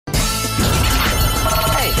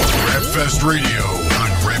Rapfest Radio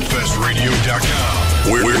on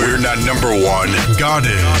rapfestradio.com. We're not number one. God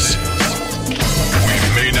is. We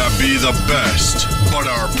may not be the best, but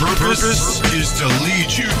our purpose is to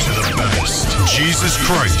lead you to the best. Jesus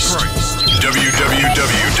Christ.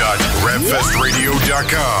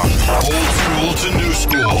 www.rapfestradio.com. Old school to new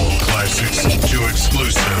school. Classics to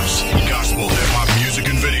exclusives. Gospel hip-hop music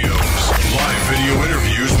and videos. Live video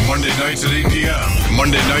interviews Monday nights at 8 p.m.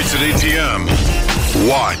 Monday nights at 8 p.m.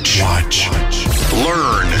 Watch.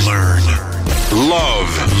 Learn. Love.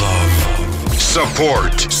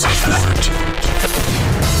 Support.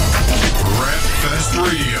 Rapfest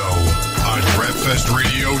Radio on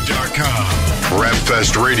rapfestradio.com.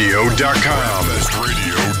 Rapfestradio.com.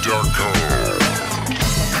 Rapfestradio.com.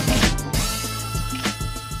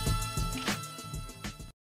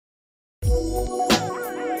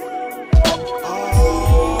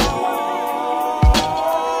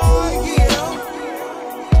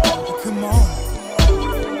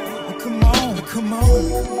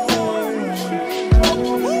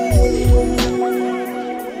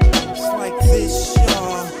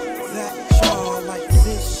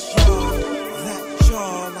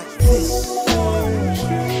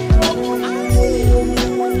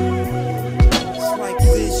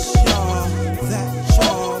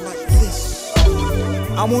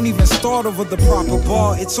 I won't even start over the proper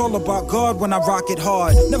bar. It's all about God when I rock it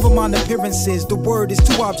hard. Never mind appearances, the word is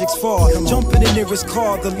two objects far. Jump in the nearest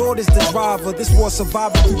car, the Lord is the driver. This war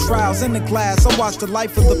surviving through trials in the glass. I watch the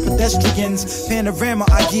life of the pedestrians. Panorama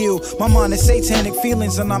I yield. My mind is satanic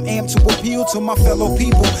feelings and I'm amped to appeal to my fellow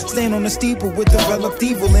people. Stand on the steeple with developed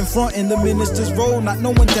evil in front in the minister's role, not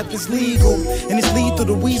knowing death is legal. And it's lead to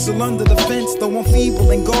the weasel under the fence, though I'm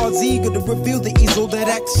feeble and God's eager to reveal the easel that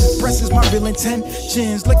expresses my real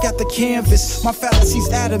intentions. Look at the canvas, my fallacies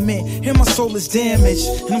adamant, and my soul is damaged.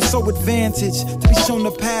 And I'm so advantaged to be shown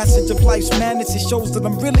the passage of life's madness. It shows that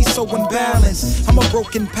I'm really so unbalanced. I'm a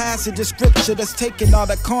broken passage of scripture that's taken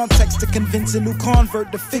out of context to convince a new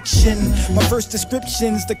convert to fiction. My first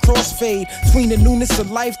description's the crossfade between the newness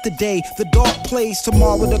of life today, the dark place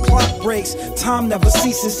tomorrow the clock breaks. Time never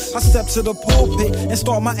ceases. I step to the pulpit and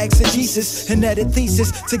start my exegesis and edit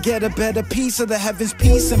thesis to get a better piece of the heavens,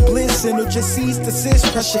 peace and bliss. And it just cease to sit.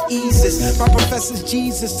 Pressure eases. My professor's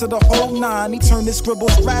Jesus to the whole nine. He turned his scribble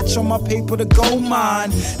scratch on my paper to gold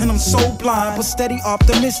mine. And I'm so blind, but steady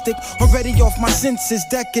optimistic. Already off my senses,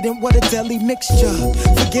 decadent. What a deadly mixture.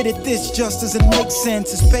 Forget it, this just doesn't make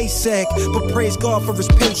sense. It's basic, but praise God for his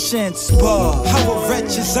patience. But how a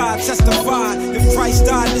wretch as I testify. If Christ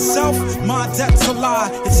died himself, my debt's a lie.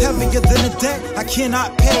 It's heavier than a debt I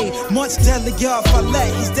cannot pay. Much deadlier if I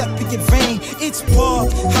let his death be in vain. It's but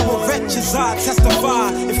how a wretch as I testify.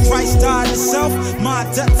 If Christ died himself, my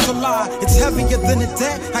debt's a lie. It's heavier than a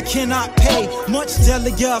debt I cannot pay. Much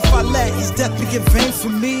deadlier if I let his death be in vain for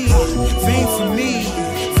me. Vain for me.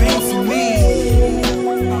 Vain for me.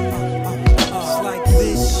 It's like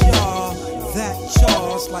this, y'all. That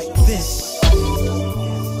y'all. It's like this.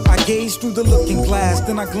 I gaze through the looking glass,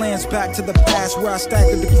 then I glance back to the past where I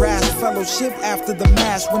staggered the grass. Fellowship after the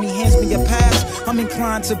mass. When he hands me a pass, I'm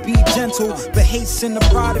inclined to be gentle, but hate's in the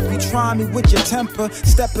pride if you try me with your temper.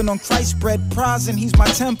 Stepping on Christ's bread, prizing he's my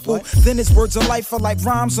temple. Then his words of life are like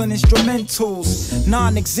rhymes on instrumentals.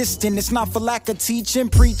 Non-existent, it's not for lack of teaching,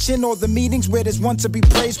 preaching, or the meetings where there's one to be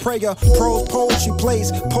praised. Prayer, prose, poetry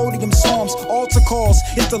plays, podium psalms, altar calls.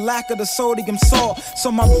 It's the lack of the sodium salt,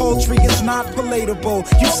 so my poetry is not palatable.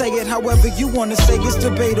 You say it however you wanna say, it's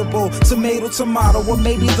debatable. Tomato, tomato, or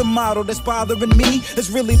maybe the motto that's bothering me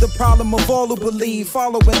is really the problem of all who believe.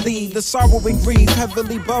 Follow and lead, the sorrow and grief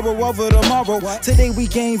heavily burrow over tomorrow. Today we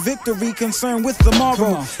gain victory, concerned with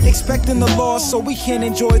tomorrow. Expecting the loss so we can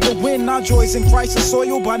enjoy the win. Our joys in Christ are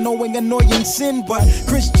soiled by knowing annoying sin. But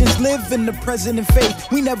Christians live in the present in faith.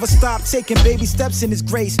 We never stop taking baby steps in his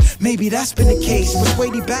grace. Maybe that's been the case.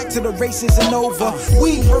 Persuaded back to the race isn't over.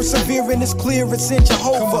 We persevering, it's clear it's in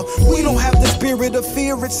Jehovah. We don't have the spirit of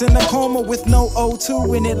fear, it's in a coma with no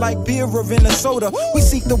O2 in it like beer or in a soda. We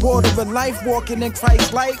seek the water of life, walking in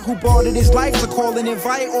Christ's light. Who bought it his life to call and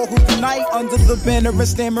invite, or who unite under the banner and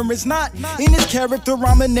stammer is not. In his character,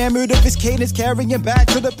 I'm enamored of his cadence, carrying back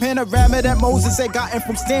to the panorama that Moses had gotten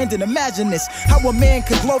from standing. Imagine this, how a man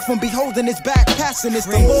could glow from beholding his back, passing it's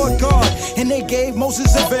the Lord God. And they gave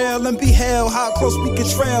Moses a veil and beheld how close we could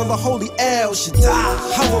trail the holy El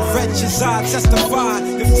Shaddai. How a wretch as I testify.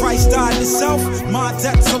 If Christ died himself, itself, my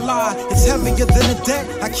debt's a lie. It's heavier than a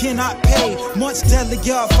debt I cannot pay. Much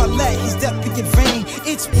deadlier if I let his death be in vain.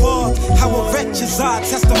 It's bugged how a wretch is I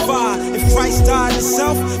testify. If Christ died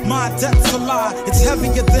itself, my debt's a lie. It's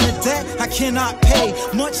heavier than a debt I cannot pay.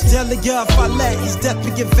 Much deadlier if I let his death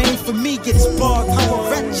be in vain. For me, it's bugged how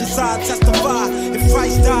a wretch is I testify. If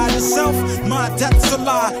Christ died itself, my debt's a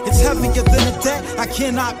lie. It's heavier than a debt I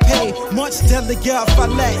cannot pay. Much deadlier if I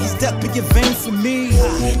let his death be in vain for me.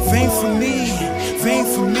 Vain for me, vain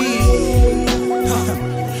for me,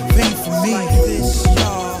 vain for me. Like this,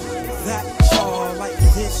 y'all, that y'all, like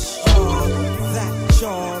this, y'all, that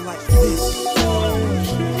y'all, like this.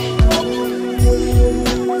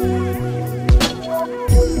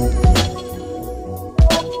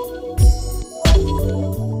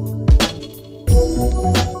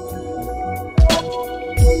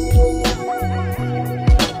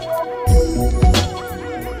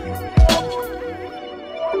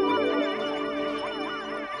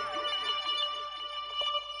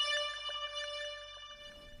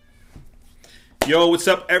 Yo, what's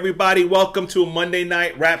up, everybody? Welcome to Monday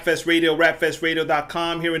Night Rapfest Radio,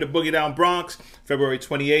 rapfestradio.com here in the Boogie Down Bronx, February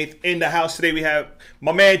 28th. In the house today, we have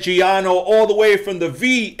my man Giano, all the way from the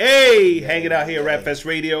VA, hanging out here at Rapfest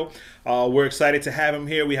Radio. We're excited to have him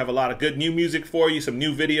here. We have a lot of good new music for you, some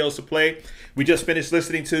new videos to play. We just finished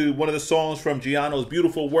listening to one of the songs from Giano's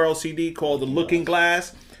Beautiful World CD called The Looking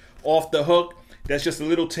Glass, Off the Hook. That's just a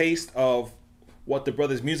little taste of what the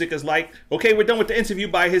brother's music is like. Okay, we're done with the interview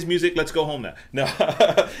by his music. Let's go home now. No,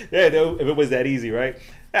 yeah, if it was that easy, right?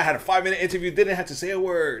 I had a 5-minute interview, didn't have to say a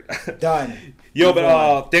word. Done. Yo,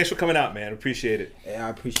 but thanks for coming out, man. Appreciate it. Yeah, I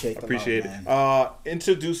appreciate it.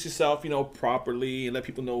 Introduce yourself, properly, and let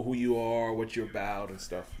people know who you are, what you're about, and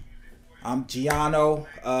stuff. I'm Giano.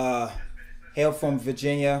 Hail from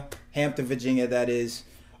Virginia, Hampton, Virginia. That is.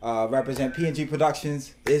 Represent P&G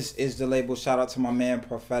Productions is the label. Shout out to my man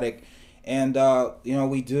Prophetic. And,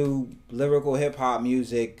 we do lyrical hip-hop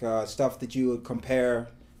music, stuff that you would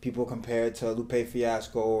people compare to Lupe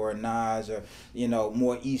Fiasco or Nas or,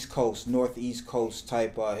 more East Coast, Northeast Coast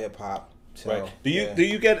type hip-hop. So, right. Do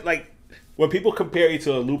you get, like, when people compare you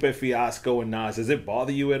to Lupe Fiasco and Nas, does it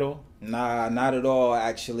bother you at all? Nah, not at all,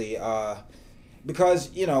 actually.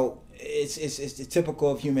 Because, it's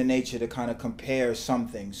typical of human nature to kind of compare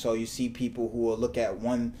something. So you see people who will look at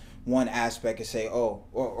one aspect and say,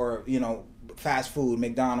 or fast food,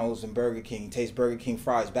 McDonald's and Burger King, taste Burger King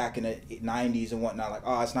fries back in the 90s and whatnot, like,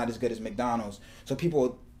 it's not as good as McDonald's. So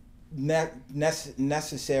people,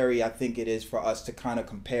 necessary, I think it is for us to kind of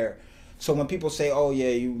compare. So when people say, oh yeah,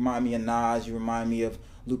 you remind me of Nas, you remind me of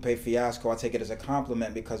Lupe Fiasco, I take it as a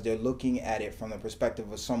compliment because they're looking at it from the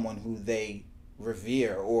perspective of someone who they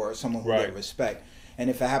revere or someone who they respect. And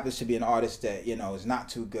if it happens to be an artist that, is not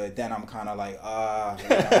too good, then I'm kind of like,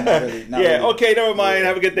 I'm not really, okay, never mind. Yeah,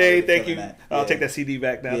 have a good day. Thank you. I'll take that CD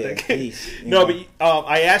back now. Yeah, thank you. Peace, but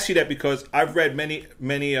I asked you that because I've read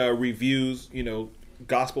many reviews.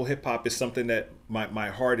 Gospel hip hop is something that my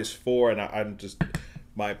heart is for, and I'm just,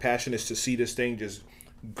 my passion is to see this thing just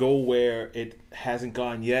go where it hasn't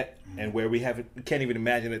gone yet, and where we can't even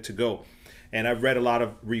imagine it to go. And I've read a lot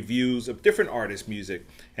of reviews of different artists' music,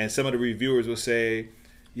 and some of the reviewers will say,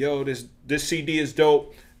 "Yo, this CD is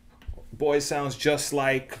dope. Boy, it sounds just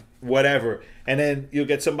like whatever." And then you'll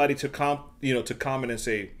get somebody to comment and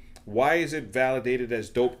say, "Why is it validated as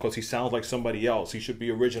dope? Because he sounds like somebody else. He should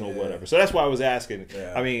be original, whatever." So that's why I was asking.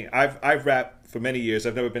 Yeah. I mean, I've rapped for many years.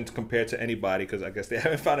 I've never been compared to anybody because I guess they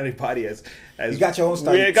haven't found anybody as you got your own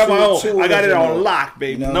style. Yeah, I got my own. I got it on lock,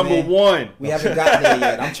 baby. Number one. We haven't gotten there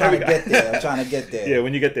yet. I'm trying to get there. Yeah,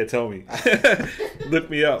 when you get there, tell me. Look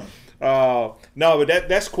me up. No, but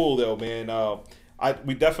that's cool though, man.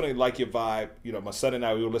 We definitely like your vibe. My son and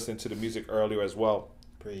I, we were listening to the music earlier as well.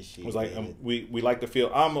 Appreciate it. Was like we like to feel.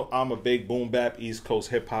 I'm a big boom bap East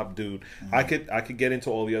Coast hip hop dude. Mm-hmm. I could get into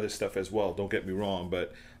all the other stuff as well. Don't get me wrong,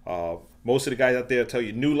 but most of the guys out there will tell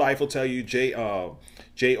you. New Life will tell you.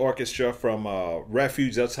 J Orchestra from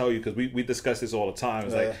Refuge, they'll tell you, because we discuss this all the time.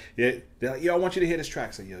 It's like, they're like, I want you to hear this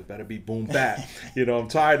track. So it better be boom bap. I'm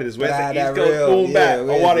tired of this. Where's the East Coast boom bap?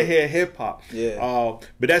 I want to hear hip hop. Yeah.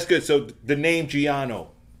 But that's good. So the name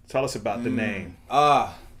Giano, tell us about the name.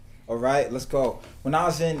 All right, let's go. When I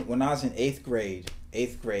was in eighth grade,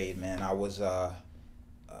 man, I was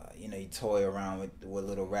you toy around with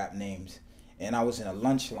little rap names, and I was in a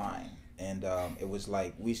lunch line, and it was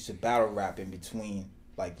like we used to battle rap in between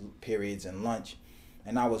like periods and lunch,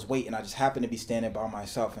 and I was waiting. I just happened to be standing by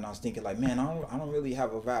myself, and I was thinking like, man, I don't really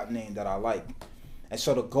have a rap name that I like, and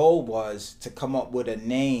so the goal was to come up with a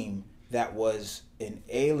name that was an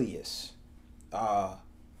alias.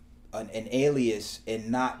 an alias and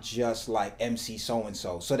not just like MC so and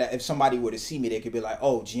so that if somebody were to see me, they could be like,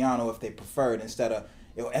 oh, Giano, if they preferred, instead of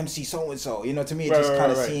MC so and so. You know, to me it just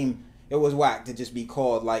kind of seemed it was whack to just be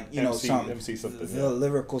called like, you know, MC something, the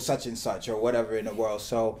lyrical such and such or whatever in the world.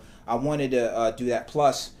 So I wanted to do that.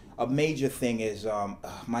 Plus, a major thing is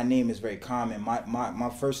my name is very common.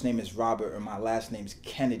 My first name is Robert and my last name is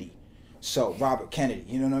Kennedy. So Robert Kennedy,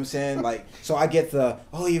 you know what I'm saying? Like, so I get the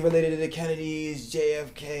you related to the Kennedys,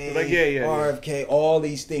 JFK, like, RFK, all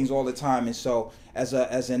these things all the time. And so as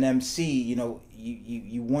an MC, you know,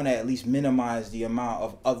 you want to at least minimize the amount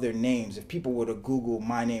of other names. If people were to Google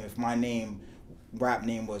my name, if my rap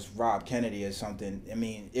name was Rob Kennedy or something, I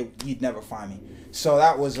mean, you'd never find me. So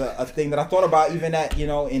that was a thing that I thought about even at, you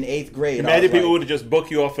know, in 8th grade. Imagine people would have just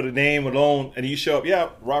booked you off for the name alone, and you show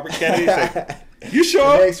up, Robert Kennedy. Like, you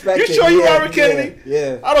sure? You sure you Robert Kennedy?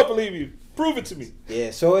 Yeah. I don't believe you. Prove it to me. Yeah,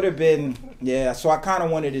 so it'd have been, so I kind of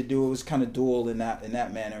wanted to do, it was kind of dual in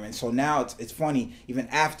that manner. And so now it's funny, even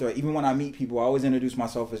when I meet people, I always introduce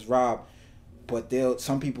myself as Rob, but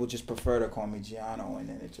some people just prefer to call me Giano, and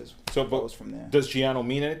then it just goes from there. Does Giano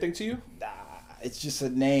mean anything to you? Nah, it's just a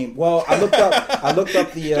name. Well, I looked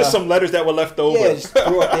up the just some letters that were left over. Yeah, just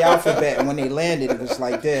threw up the alphabet, and when they landed, it was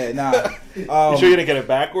like there. Nah. You sure you didn't get it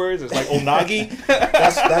backwards? It's like Onagi.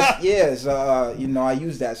 that's It's, you know, I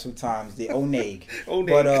use that sometimes. The Oneg.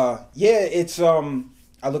 But it's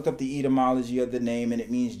I looked up the etymology of the name, and it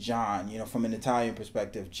means John. You know, from an Italian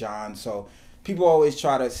perspective, John. So people always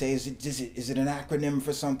try to say, is it an acronym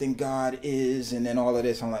for something? God is, and then all of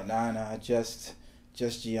this. I'm like, nah, just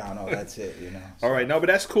Giano. That's it. You know. So. All right, no, but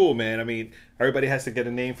that's cool, man. I mean, everybody has to get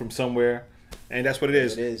a name from somewhere. And that's what it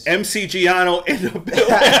is. It is. MC Giano in the building.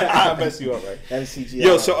 I'll mess you up, right? MC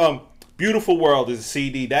Giano. Yo, so Beautiful World is a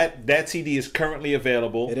CD. That CD is currently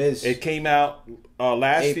available. It is. It came out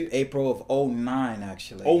last year. April of 2009,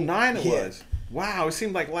 actually. 2009 it was. Wow, it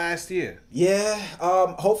seemed like last year. Yeah.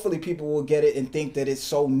 Hopefully people will get it and think that it's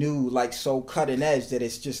so new, like so cutting edge, that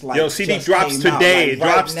it's just like CD drops today. It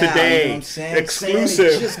drops today. You know what I'm saying? Exclusive.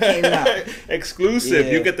 It just came out. Exclusive.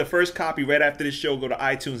 Yeah. You get the first copy right after this show. Go to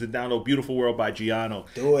iTunes and download Beautiful World by Giano.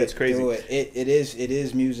 Do it. It's crazy. Do it. It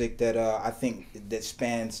is music that I think that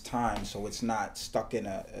spans time, so it's not stuck in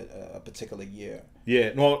a particular year.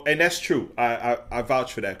 Yeah. No, and that's true. I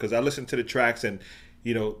vouch for that because I listen to the tracks and.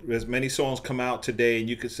 You know, there's many songs come out today, and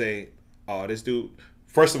you could say, "Oh, this dude."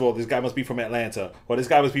 First of all, this guy must be from Atlanta, or this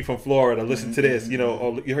guy must be from Florida. Listen to this, you know.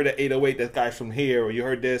 Or you heard that 808, that guy's from here, or you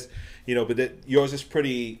heard this, you know. But yours is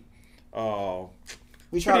pretty.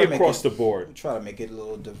 We try to across the board. We try to make it a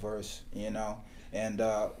little diverse, you know. And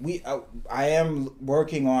I am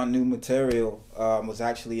working on new material. Was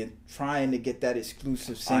actually trying to get that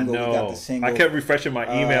exclusive single. I know. We got the single. I kept refreshing my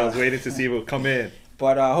emails, waiting to see if it would come in.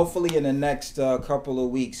 But hopefully in the next couple of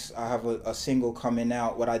weeks, I have a single coming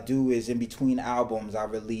out. What I do is in between albums, I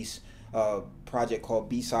release a project called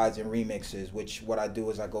B-Sides and Remixes, which what I do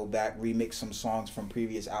is I go back, remix some songs from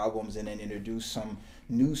previous albums, and then introduce some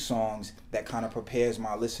new songs that kind of prepares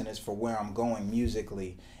my listeners for where I'm going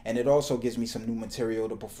musically. And it also gives me some new material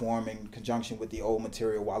to perform in conjunction with the old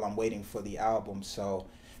material while I'm waiting for the album. So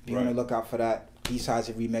be on the lookout for that. B-Sides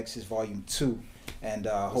and Remixes Volume 2. And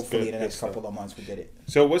hopefully in the next couple of months we get it.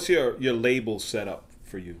 So what's your label set up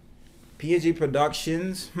for you? P&G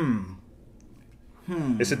Productions.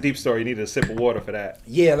 It's a deep story. You need a sip of water for that.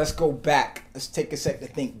 Yeah, let's go back. Let's take a sec to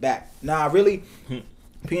think back. Nah, really,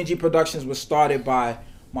 P&G Productions was started by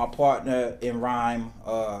my partner in rhyme,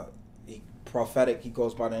 Prophetic. He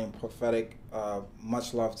goes by the name Prophetic.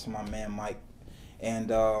 Much love to my man Mike.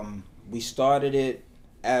 And we started it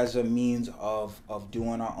as a means of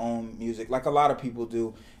doing our own music, like a lot of people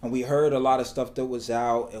do. And we heard a lot of stuff that was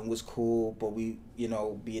out and was cool, but we, you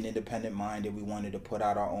know, being independent minded, we wanted to put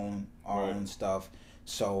out our own stuff.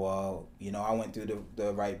 So, you know, I went through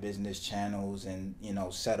the right business channels and, you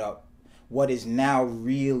know, set up what is now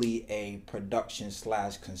really a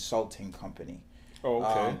production/consulting company. Oh,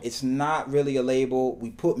 okay. It's not really a label.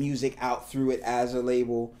 We put music out through it as a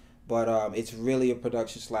label, but it's really a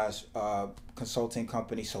production/consulting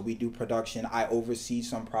company. So we do production. I oversee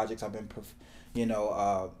some projects. I've been,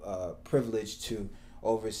 privileged to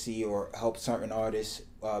oversee or help certain artists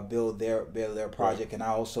build their project, and I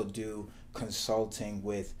also do consulting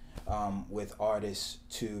with artists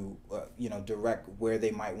to direct where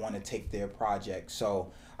they might want to take their project.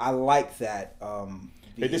 So I like that.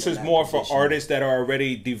 This is more for artists that are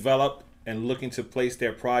already developed and looking to place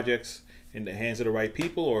their projects in the hands of the right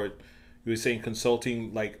people, or you were saying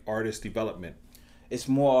consulting like artist development? It's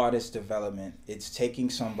more artist development. It's taking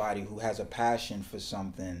somebody who has a passion for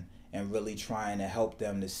something and really trying to help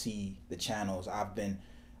them to see the channels. I've been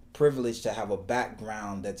privileged to have a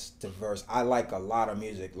background that's diverse. I like a lot of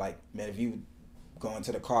music. Like, man, if you go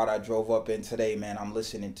into the car that I drove up in today, man, I'm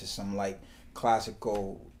listening to some like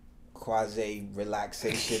classical quasi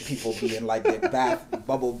relaxation, people being like their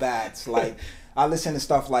bubble baths. Like, I listen to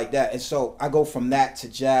stuff like that. And so I go from that to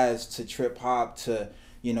jazz to trip hop to,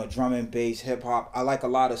 you know, drum and bass, hip hop. I like a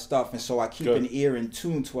lot of stuff. And so I keep an ear in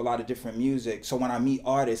tune to a lot of different music. So when I meet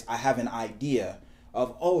artists, I have an idea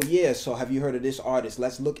of, oh yeah, so have you heard of this artist?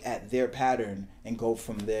 Let's look at their pattern and go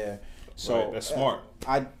from there. So right, that's smart.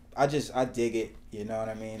 I dig it. You know what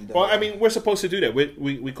I mean? Well, I mean, we're supposed to do that.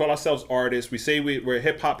 We call ourselves artists. We say we're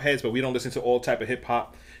hip hop heads, but we don't listen to all type of hip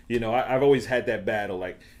hop. You know, I've always had that battle.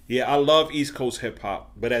 Like, yeah, I love East Coast hip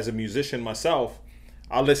hop, but as a musician myself,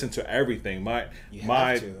 I listen to everything. My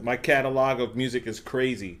catalog of music is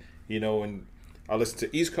crazy. You know, and I listen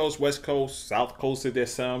to East Coast, West Coast, South Coast. If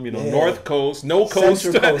there's some, you know, North Coast, no coast,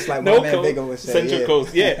 Central Coast, like no my man Bigger would say, Central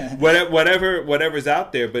Coast, yeah, whatever's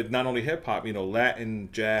out there. But not only hip hop, you know, Latin,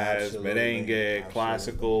 jazz, merengue,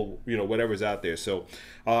 classical, you know, whatever's out there. So,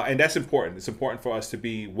 and that's important. It's important for us to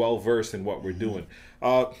be well versed in what we're doing.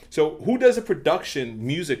 So, who does the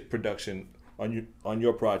music production on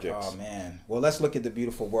your projects? Oh man, well, let's look at the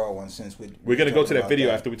Beautiful World one since we're gonna go to that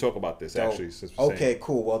video after we talk about this. So, actually, okay,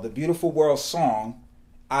 cool. Well, the Beautiful World song,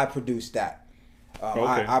 I produced that.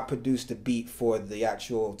 I produced the beat for the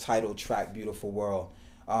actual title track, Beautiful World.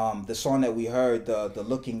 The song that we heard, the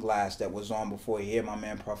Looking Glass, that was on before you hear my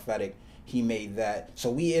man Prophetic, he made that.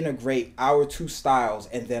 So we integrate our two styles,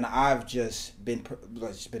 and then I've just been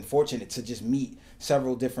fortunate to just meet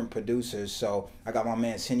several different producers. So I got my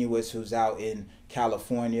man Sinuous, who's out in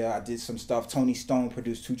California. I did some stuff. Tony Stone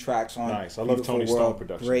produced 2 tracks on Nice. I love Tony Stone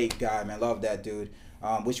production. Great guy, man. Love that dude.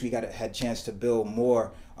 Wish we had a chance to build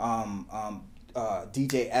more.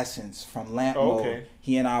 DJ Essence from Lamp Mode.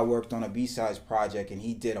 He and I worked on a B-Sides project, and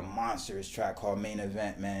he did a monstrous track called Main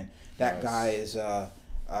Event, man. That guy is,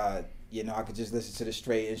 you know, I could just listen to the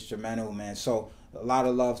straight instrumental, man. So a lot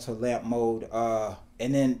of love to Lamp Mode.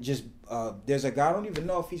 And then just, there's a guy, I don't even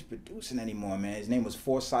know if he's producing anymore, man. His name was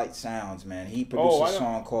Foresight Sounds, man. He produced a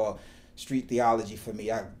song called Street Theology for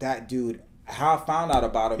me. That dude, how I found out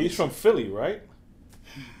about him. He's from Philly, right?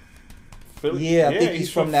 Philly? Yeah, I think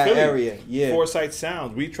he's from that area. Yeah. Foresight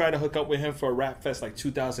Sounds. We tried to hook up with him for a Rap Fest like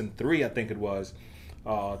 2003, I think it was,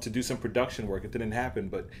 to do some production work. It didn't happen,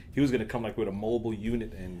 but he was going to come like with a mobile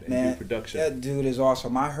unit and do production. That dude is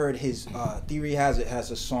awesome. I heard his Theory has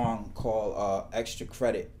a song called Extra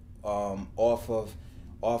Credit off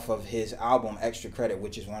of his album Extra Credit,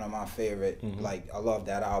 which is one of my favorite. Like, I love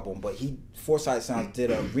that album. But Foresight Sounds did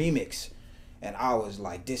a remix, and I was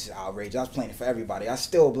like, this is outrageous. I was playing it for everybody. I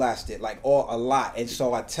still blast it like a lot. And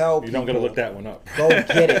so I tell people, you don't gotta look that one up. Go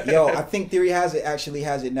get it, yo. I think Theory has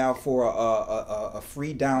it now for a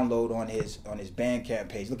free download on his Bandcamp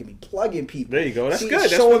page. Look at me plugging people. There you go. That's good.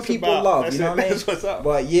 That's showing people love. That's you know what I mean? That's what's up.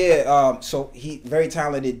 But yeah, so he very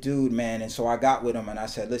talented dude, man. And so I got with him and I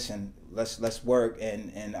said, listen, let's work.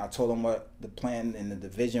 And I told him what the plan and the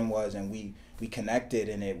vision was, and we connected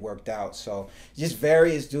and it worked out. So just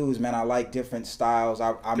various dudes, man. I like different styles.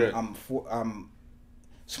 I'm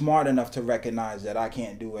smart enough to recognize that I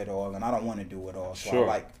can't do it all, and I don't want to do it all. So I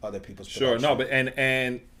like other people's production. No, but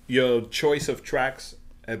and your choice of tracks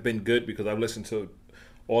have been good because I've listened to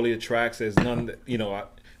all of your tracks. There's none that, you know,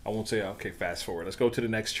 I won't say, okay, fast forward. Let's go to the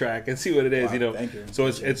next track and see what it is, wow, you know. Thank you. So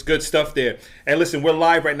it's good stuff there. And listen, we're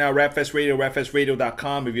live right now, Rapfest Radio,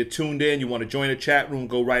 rapfestradio.com. If you're tuned in, you want to join the chat room,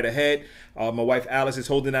 go right ahead. My wife Alice is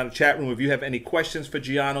holding down the chat room. If you have any questions for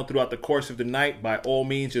Giano throughout the course of the night, by all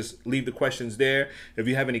means, just leave the questions there. If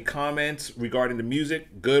you have any comments regarding the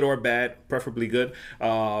music, good or bad, preferably good,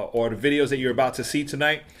 or the videos that you're about to see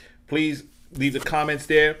tonight, please leave the comments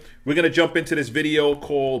there. We're going to jump into this video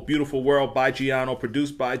called Beautiful World by Giano,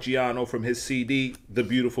 produced by Giano from his CD, The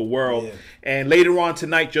Beautiful World. Yeah. And later on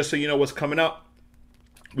tonight, just so you know what's coming up,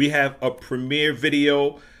 we have a premiere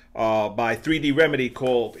video by 3D Remedy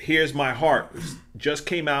called Here's My Heart. It just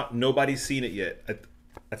came out. Nobody's seen it yet.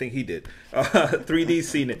 I think he did. 3D's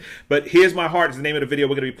seen it. But Here's My Heart is the name of the video.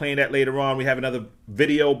 We're going to be playing that later on. We have another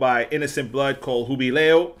video by Innocent Blood called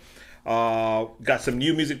Jubileo. Got some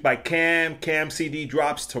new music by Cam. Cam CD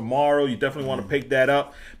drops tomorrow. You definitely want to pick that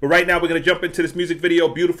up. But right now we're going to jump into this music video,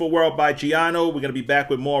 Beautiful World by Giano. We're going to be back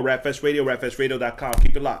with more Rapfest Radio, rapfestradio.com.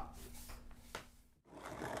 Keep it locked.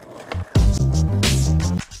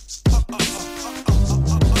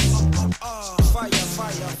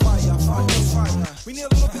 We need a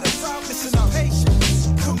little bit of promise and patience.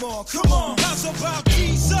 Come on. How's about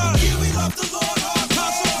Jesus? Here we love the Lord our God.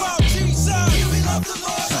 How's about Jesus? Here we love the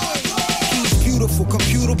Lord our God. beautiful,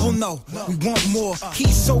 computable, no. We want more.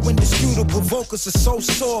 He's so indisputable. Vocals are so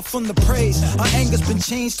sore from the praise. Our anger's been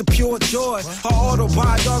changed to pure joy. Our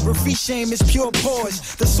autobiography shame is pure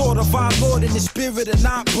poise. The sword of our Lord in the spirit and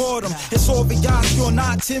not boredom. It's all obvious, you're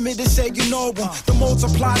not timid to say you know him. The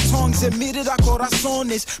multiplied tongues admitted our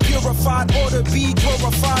corazones. Purified order, be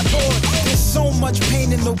glorified, Lord. There's so much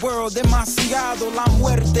pain in the world, demasiado la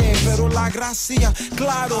muerte, pero la gracia,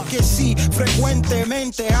 claro que sí,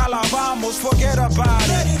 frecuentemente alabamos, forget about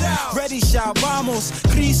it, ready shout, vamos,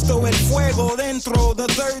 Cristo el fuego dentro, the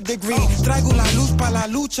third degree, traigo la luz pa' la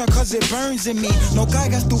lucha cause it burns in me, no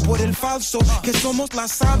caigas tú por el falso, que somos la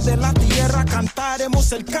sal de la tierra,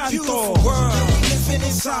 cantaremos el canto. Beautiful world, we living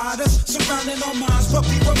inside us, surrounding our minds, but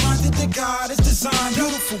be reminded that God is designed.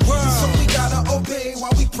 Beautiful world, so we gotta obey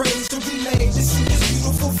while we praise to relay to see his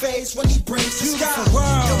beautiful face when he breaks the sky. World,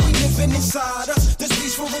 yeah, we living inside us, there's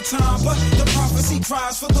peace for a time, but the prophecy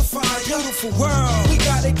cries for the fire. Beautiful world, we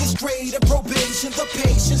gotta get straight at probation, the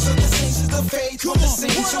patience of the saints is the faith of the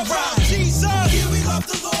saints around. Jesus, here we love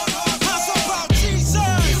the Lord, how's about Jesus?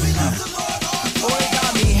 Here we love the Lord.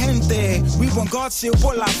 Oiga mi gente, we want God seal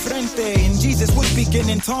por la frente. And Jesus was speaking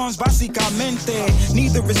in tongues, básicamente.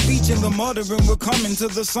 Neither is speech in the muttering. We're coming to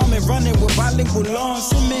the summit, running with bilingual lungs.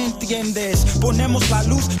 Si me entiendes, ponemos la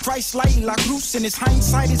luz, Christ light la cruz. And his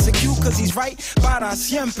hindsight is acute, cause he's right para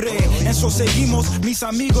siempre. And so seguimos, mis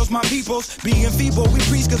amigos, my peoples. Being feeble, we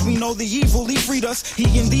preach cause we know the evil. He freed us,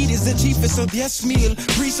 he indeed is the chiefest of 10,000.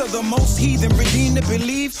 Priest of the most heathen, redeemed to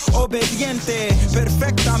believe. Obediente,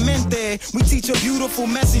 perfectamente. We teach a beautiful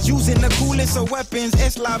message using the coolest of weapons.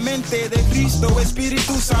 Es la mente de Cristo,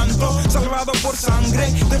 Espíritu Santo, salvado por sangre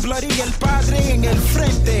de blood y el Padre en el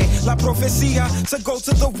frente. La profecía to go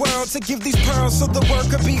to the world to give these pearls so the word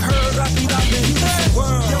could be heard. Beautiful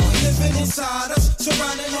world, yeah, we living inside us,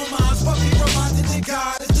 surrounding our minds, but be reminded that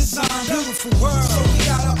God is designed. Beautiful world, so we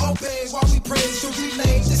gotta obey while we praise to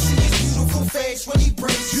relate to see his beautiful face when he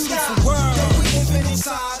breaks. Beautiful world, yeah, we living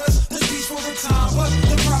inside us, there's peace for a time, but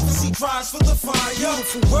the prophecy cries for the fire.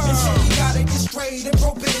 Beautiful world, and so we gotta get straight in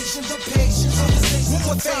probation, the patience of the saints is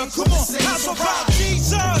the faith. Come on, how's about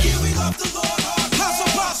Jesus? Here we love the Lord. How's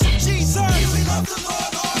about some Jesus? Here we love the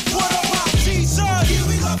Lord. What about Jesus? Here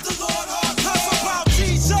we love the Lord. How's about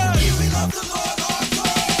Jesus? Here we love the Lord.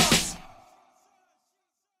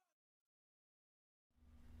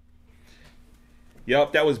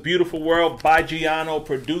 Yup, that was Beautiful World by Giano,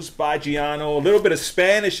 produced by Giano. A little bit of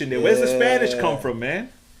Spanish in there. Where's the Spanish come from, man?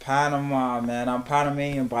 Panama, man. I'm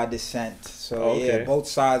Panamanian by descent. So, okay. Yeah, both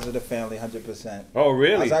sides of the family, 100%. Oh,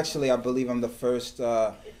 really? I believe I'm the first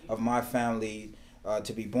of my family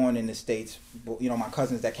to be born in the States. You know, my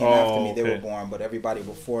cousins that came after me, they were born, but everybody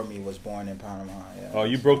before me was born in Panama. Yeah. Oh,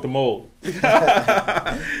 you broke the mold.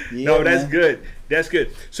 Yeah, no, that's man. good. That's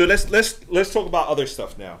good. So let's talk about other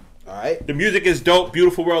stuff now. All right. The music is dope.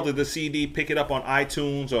 Beautiful World of the CD. Pick it up on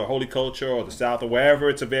iTunes or Holy Culture or the South or wherever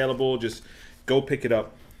it's available. Just go pick it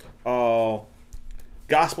up.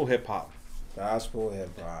 Gospel hip hop. Gospel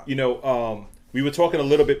hip hop. You know, we were talking a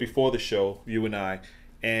little bit before the show, you and I,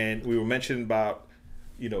 and we were mentioning about,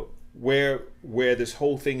 you know, where this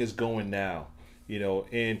whole thing is going now. You know,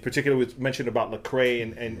 in particular, we mentioned about Lecrae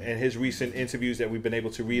and his recent interviews that we've been able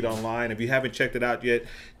to read online. If you haven't checked it out yet,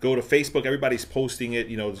 go to Facebook. Everybody's posting it.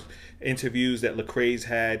 You know, interviews that Lecrae's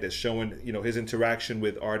had that's showing, you know, his interaction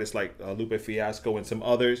with artists like Lupe Fiasco and some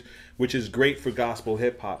others, which is great for gospel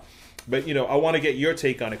hip hop. But, you know, I want to get your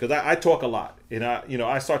take on it because I talk a lot, and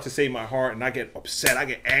I start to say my heart, and I get upset, I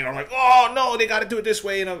get angry. I'm like, oh no, they got to do it this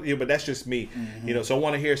way, but that's just me, you know. So I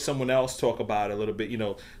want to hear someone else talk about it a little bit, you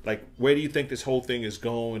know, like where do you think this whole thing is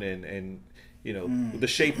going, and you know, the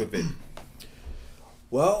shape of it.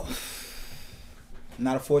 Well, I'm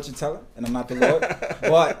not a fortune teller, and I'm not the Lord,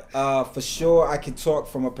 but for sure I can talk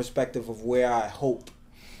from a perspective of where hope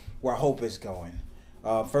is going.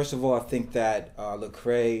 First of all, I think that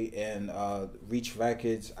Lecrae and Reach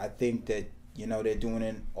Records, I think that, you know, they're doing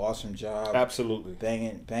an awesome job. Absolutely.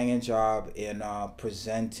 Banging job in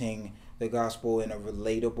presenting the gospel in a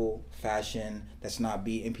relatable fashion that's not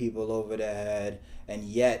beating people over the head, and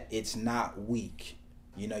yet it's not weak.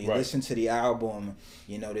 You know, you right. listen to the album,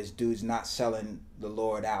 you know, this dude's not selling the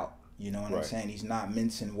Lord out. You know what right. I'm saying? He's not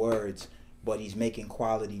mincing words, but he's making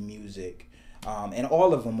quality music. And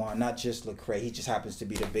all of them are, not just Lecrae. He just happens to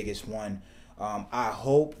be the biggest one. I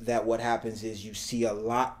hope that what happens is you see a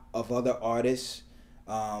lot of other artists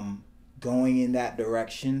going in that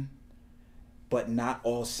direction, but not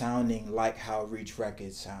all sounding like how Reach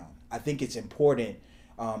Records sound. I think it's important.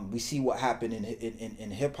 We see what happened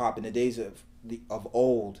in hip hop in the days of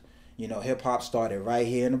old. You know, hip hop started right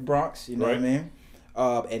here in the Bronx. You know right. what I mean?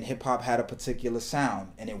 and hip hop had a particular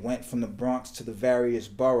sound, and it went from the Bronx to the various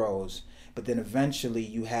boroughs. But then eventually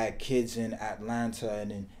you had kids in Atlanta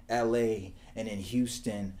and in LA and in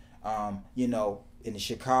Houston, in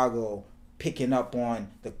Chicago, picking up on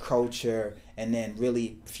the culture and then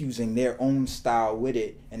really fusing their own style with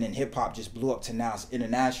it. And then hip hop just blew up to now it's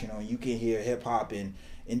international. You can hear hip hop in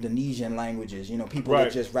Indonesian languages. People are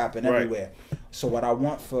just rapping everywhere. So what I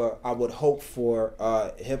would hope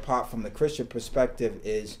for hip hop from the Christian perspective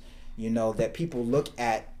is, that people look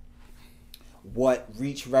at what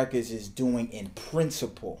Reach Records is doing in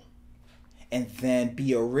principle, and then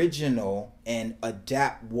be original and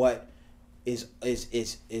adapt what is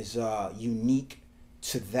unique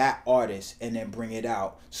to that artist, and then bring it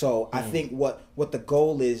out. So I think what the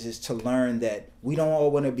goal is to learn that we don't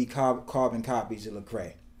all want to be carbon copies of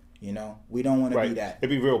Lecrae. We don't want to be that.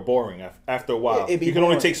 It'd be real boring after a while. You can boring.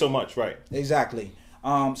 only take so much, right? Exactly.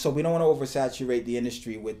 So we don't want to oversaturate the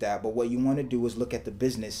industry with that. But what you want to do is look at the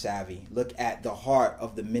business savvy, look at the heart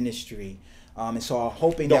of the ministry. And so I'm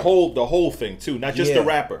hoping the whole thing too, not just the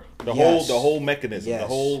rapper, the whole mechanism,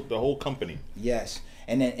 the whole company. Yes,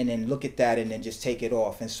 and then look at that and then just take it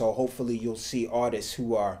off. And so hopefully you'll see artists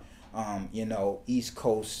who are, East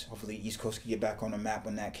Coast. Hopefully East Coast can get back on the map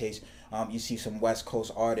in that case. You see some West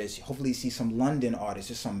Coast artists. Hopefully you see some London artists.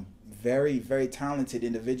 There's some very, very talented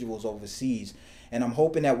individuals overseas. And I'm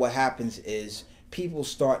hoping that what happens is people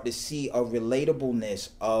start to see a relatableness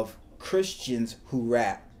of Christians who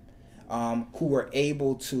rap, who are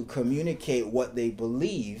able to communicate what they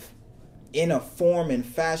believe in a form and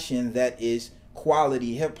fashion that is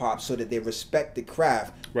quality hip hop, so that they respect the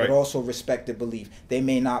craft, but also respect the belief. They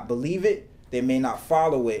may not believe it, they may not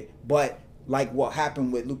follow it, but like what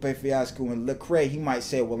happened with Lupe Fiasco and Lecrae, he might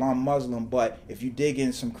say, well, I'm Muslim, but if you dig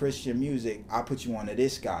in some Christian music, I'll put you onto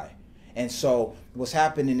this guy. And so what's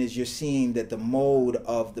happening is you're seeing that the mode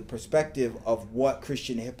of the perspective of what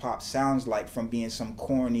Christian hip hop sounds like, from being some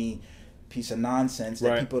corny piece of nonsense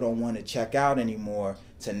that people don't want to check out anymore,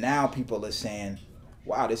 to now people are saying,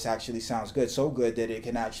 wow, this actually sounds good. So good that it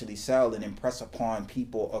can actually sell and impress upon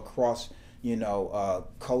people across,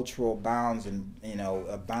 cultural bounds and,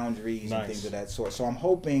 boundaries and things of that sort. So I'm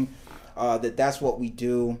hoping that that's what we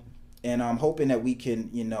do. And I'm hoping that we can,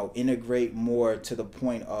 integrate more to the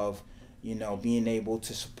point of, being able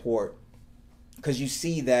to support, because you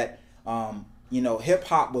see that, hip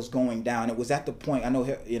hop was going down. It was at the point, I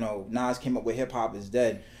know, Nas came up with hip hop is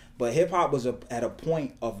dead, but hip hop was at a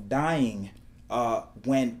point of dying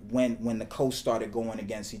when the coast started going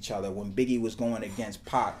against each other, when Biggie was going against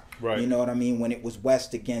Pac. Right. You know what I mean? When it was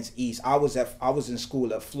West against East. I was in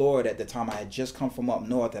school at Florida at the time. I had just come from up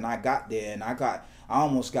north, and I got there, and I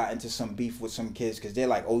almost got into some beef with some kids because they're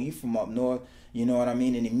like, "Oh, you from up north?" You know what I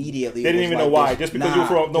mean? And immediately they didn't even know why, just because you were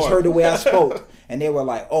from up north. Just heard the way I spoke, and they were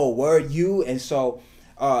like, "Oh, were you?" And so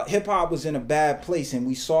hip hop was in a bad place, and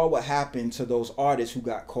we saw what happened to those artists who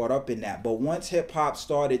got caught up in that. But once hip hop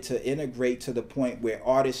started to integrate to the point where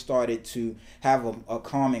artists started to have a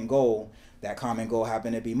common goal, that common goal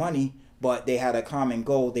happened to be money. But they had a common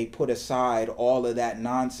goal. They put aside all of that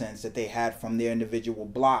nonsense that they had from their individual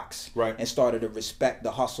blocks, and started to respect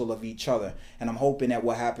the hustle of each other. And I'm hoping that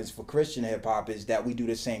what happens for Christian hip hop is that we do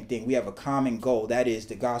the same thing. We have a common goal. That is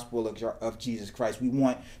the gospel of Jesus Christ. We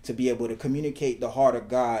want to be able to communicate the heart of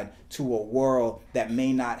God to a world that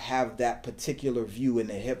may not have that particular view in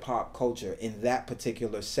the hip hop culture in that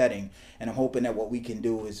particular setting. And I'm hoping that what we can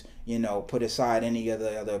do is, put aside any of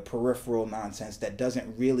the other peripheral nonsense that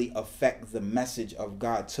doesn't really affect the message of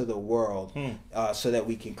God to the world, so that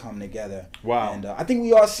we can come together. Wow. And I think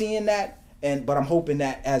we are seeing that. But I'm hoping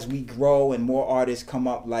that as we grow and more artists come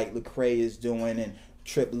up, like Lecrae is doing and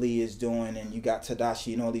Trip Lee is doing, and you got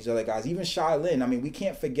Tadashi and all these other guys, even Shai Linne. I mean, we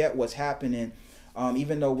can't forget what's happening.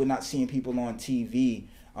 Even though we're not seeing people on TV,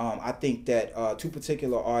 I think that two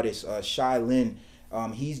particular artists, Shai Linne,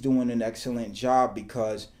 he's doing an excellent job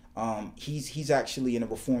because he's actually in a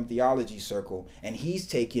Reformed theology circle, and he's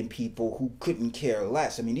taking people who couldn't care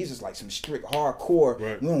less. I mean, these is like some strict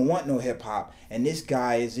hardcore. We don't want no hip hop, and this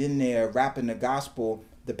guy is in there rapping the gospel,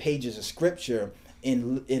 the pages of scripture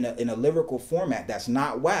in a lyrical format that's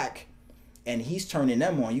not whack, and he's turning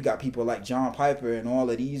them on. You got people like John Piper and all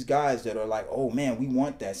of these guys that are like, oh man, we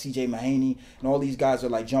want that. CJ Mahaney and all these guys are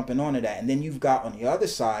like jumping onto that. And then you've got on the other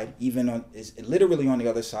side, is literally on the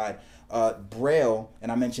other side, Braille,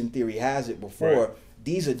 and I mentioned Theory Has It before.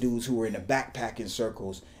 These are dudes who are in the backpacking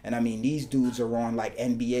circles, and I mean, these dudes are on like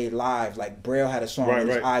NBA Live. Like Braille had a song when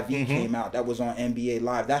his IV came out that was on NBA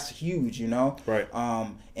Live. That's huge,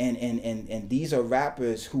 And these are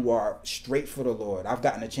rappers who are straight for the Lord. I've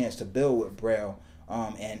gotten a chance to build with Braille,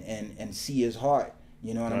 and see his heart.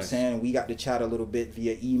 You know what I'm Nice. saying? We got to chat a little bit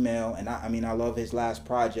via email, and I mean, I love his last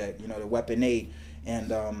project, you know, the Weapon 8,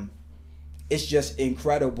 and it's just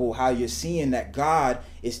incredible how you're seeing that God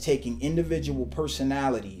is taking individual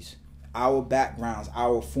personalities, our backgrounds,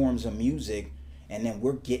 our forms of music, and then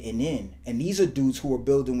we're getting in. And these are dudes who are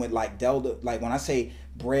building with like Delta, like when I say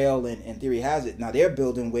Braille and Theory Has It, now they're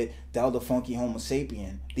building with Delta Funky Homo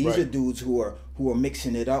Sapien. These Right. are dudes who are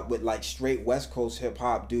mixing it up with like straight West Coast hip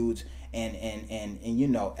hop dudes, and you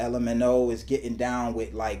know, LMNO is getting down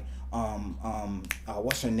with like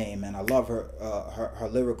what's her name, man? I love her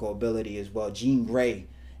lyrical ability as well, Jean Grey.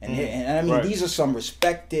 And I mean, Right. these are some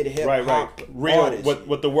respected hip Right, hop real, artists.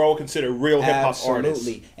 what the world consider real hip hop artists.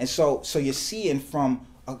 Absolutely. And so you're seeing from,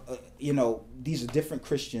 you know, these are different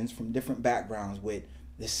Christians from different backgrounds with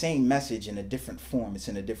the same message in a different form. It's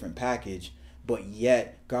in a different package, but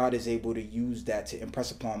yet God is able to use that to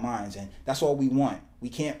impress upon minds. And that's all we want. We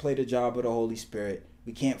can't play the job of the Holy Spirit.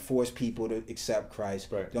 We can't force people to accept Christ.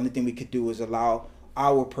 Right. The only thing we could do is allow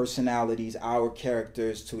our personalities, our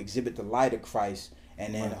characters to exhibit the light of Christ.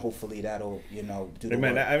 And then hopefully that'll, you know, do the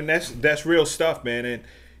Man, work. I mean that's real stuff, man. And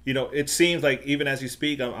you know, it seems like even as you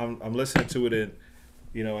speak, I'm listening to it, and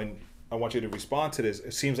you know, and I want you to respond to this.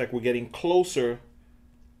 It seems like we're getting closer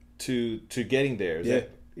to getting there. Is Yeah. that,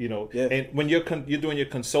 you know, Yeah. and when you're doing your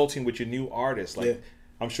consulting with your new artists, like Yeah.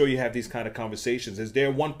 I'm sure you have these kind of conversations. Is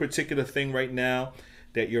there one particular thing right now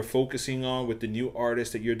that you're focusing on with the new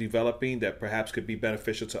artists that you're developing that perhaps could be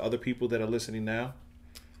beneficial to other people that are listening now?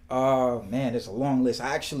 Man, there's a long list.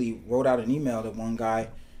 I actually wrote out an email to one guy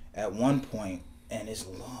at one point, and it's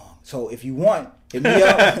long. So if you want, hit me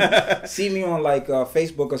up, see me on like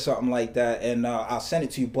Facebook or something like that, and I'll send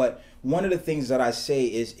it to you. But one of the things that I say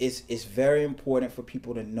is it's very important for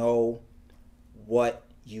people to know what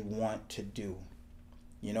you want to do.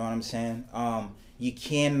 You know what I'm saying? You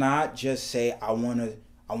cannot just say I want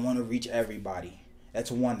to reach everybody.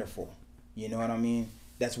 That's wonderful. You know what I mean?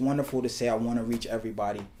 That's wonderful to say I want to reach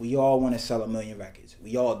everybody. We all want to sell 1 million records.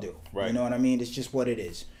 We all do. Right. You know what I mean? It's just what it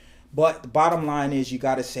is. But the bottom line is you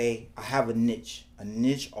got to say I have a niche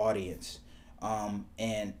audience.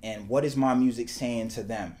 And what is my music saying to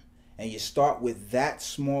them? And you start with that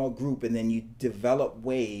small group, and then you develop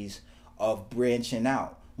ways of branching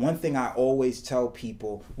out. One thing I always tell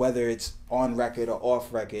people, whether it's on record or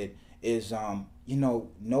off record, is you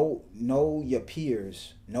know your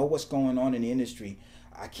peers, know what's going on in the industry.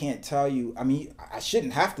 I can't tell you. I mean, I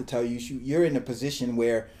shouldn't have to tell you. You're in a position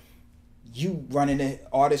where you run into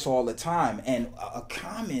artists all the time, and a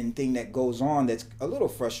common thing that goes on that's a little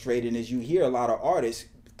frustrating is you hear a lot of artists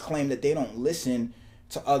claim that they don't listen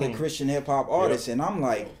to other Christian hip hop artists, and I'm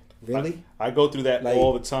like, really? I go through that Like-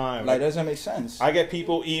 all the time. Like, doesn't make sense. I get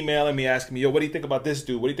people emailing me asking me, yo, what do you think about this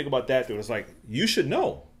dude? What do you think about that dude? It's like, you should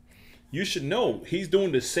know. You should know. He's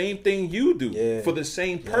doing the same thing you do Yeah. for the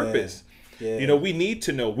same purpose. Yeah. You know, we need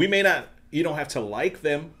to know. We may not, you don't have to like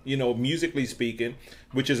them, you know, musically speaking,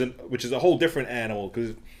 which is a whole different animal.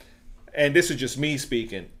 And this is just me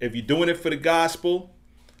speaking. If you're doing it for the gospel,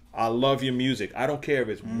 I love your music. I don't care if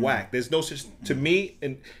it's whack. There's no such, to me,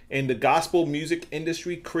 in the gospel music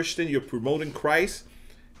industry, Christian, you're promoting Christ,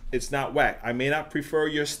 it's not whack. I may not prefer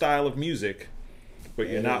your style of music, but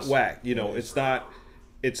you're not whack. You know, it's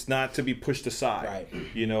not to be pushed aside. Right.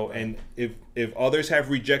 You know, and if others have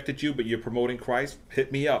rejected you, but you're promoting Christ,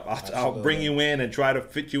 hit me up. I'll bring you in and try to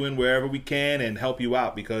fit you in wherever we can and help you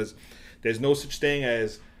out, because there's no such thing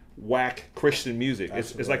as whack Christian music.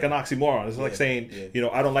 It's like an oxymoron. It's like saying, you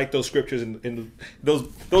know, I don't like those scriptures and those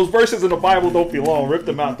verses in the Bible don't belong. Rip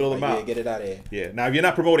them out, throw them out. Yeah, get it out of here. Yeah. Now, if you're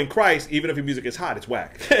not promoting Christ, even if your music is hot, it's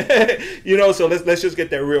whack. You know, so let's just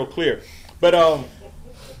get that real clear. But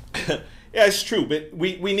yeah, it's true. But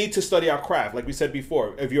we need to study our craft, like we said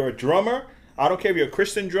before. If you're a drummer, I don't care if you're a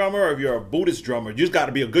Christian drummer or if you're a Buddhist drummer, you just got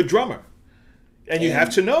to be a good drummer, and you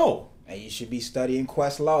have to know. And you should be studying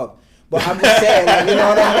Questlove. But I'm just saying, like, you know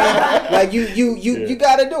what I mean? Like you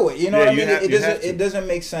got to do it. You know what I mean? It doesn't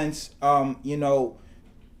make sense. You know,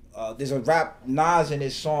 there's a rap Nas in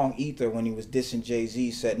his song Ether when he was dissing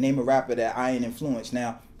Jay-Z said, "Name a rapper that I ain't influenced."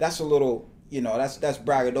 Now that's a little, you know, that's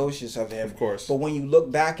braggadocious of him. Of course. But when you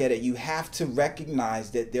look back at it, you have to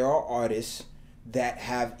recognize that there are artists that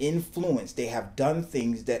have influenced. They have done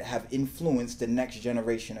things that have influenced the next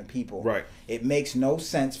generation of people. Right. It makes no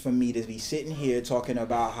sense for me to be sitting here talking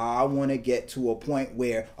about how I want to get to a point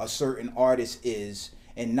where a certain artist is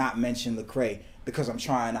and not mention Lecrae because I'm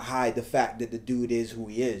trying to hide the fact that the dude is who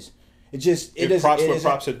he is. It just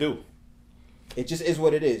Props are due. It just is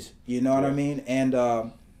what it is. You know what I mean? And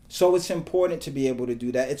so it's important to be able to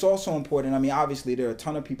do that. It's also important. I mean, obviously there are a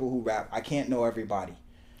ton of people who rap. I can't know everybody.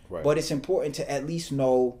 Right. But it's important to at least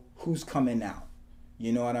know who's coming out.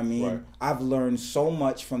 You know what I mean? Right. I've learned so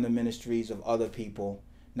much from the ministries of other people.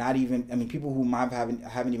 Not even, I mean, people whom I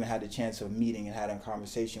haven't even had the chance of meeting and having a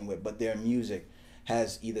conversation with, but their music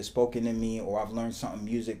has either spoken to me, or I've learned something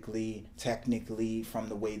musically, technically, from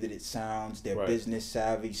the way that it sounds, their Right. business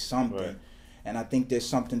savvy, something. Right. And I think there's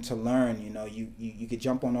something to learn. You know, you could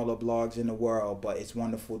jump on all the blogs in the world, but it's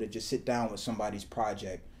wonderful to just sit down with somebody's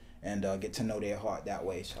project and get to know their heart that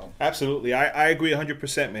way. So Absolutely. I agree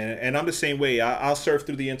 100%, man. And I'm the same way. I'll surf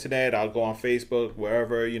through the internet. I'll go on Facebook,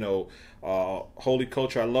 wherever, Holy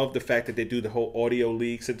Culture. I love the fact that they do the whole audio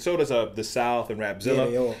leaks. And so does The South and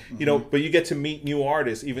Rapzilla. Yeah, But you get to meet new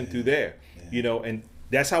artists even through there, and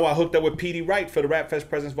that's how I hooked up with Petey Wright for the Rap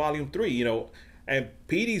Fest Presents Volume 3, And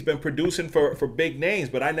Petey's been producing for big names,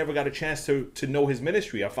 but I never got a chance to know his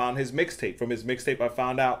ministry. I found his mixtape. From his mixtape, I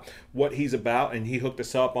found out what he's about, and he hooked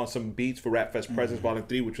us up on some beats for Rap Fest Presents Volume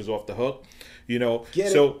 3, which was off the hook. Yeah,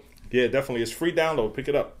 definitely. It's free download. Pick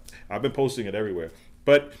it up. I've been posting it everywhere.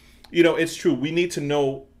 But, it's true. We need to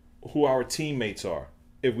know who our teammates are.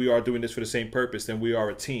 If we are doing this for the same purpose, then we are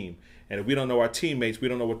a team. And if we don't know our teammates, we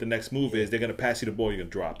don't know what the next move is. They're going to pass you the ball. You're going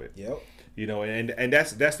to drop it. Yep. And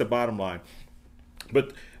that's the bottom line.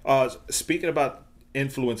 But speaking about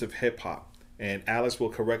influence of hip hop, and Alice will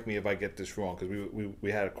correct me if I get this wrong, because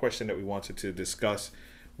we had a question that we wanted to discuss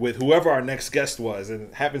with whoever our next guest was, and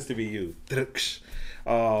it happens to be you.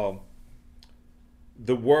 The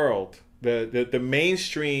world, the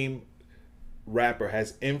mainstream rapper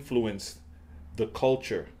has influenced the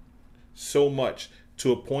culture so much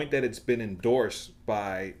to a point that it's been endorsed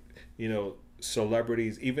by,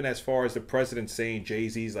 celebrities, even as far as the president saying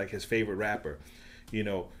Jay-Z's like his favorite rapper.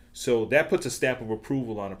 So that puts a stamp of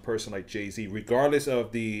approval on a person like Jay-Z, regardless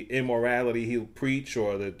of the immorality he'll preach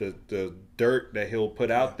or the dirt that he'll put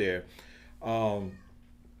out there.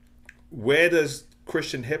 Where does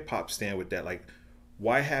Christian hip hop stand with that? Like,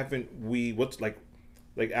 why haven't we? What's like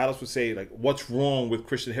Alice would say, like, what's wrong with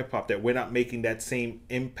Christian hip hop that we're not making that same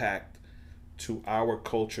impact to our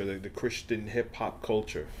culture, the Christian hip hop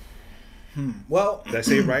culture? Well, did I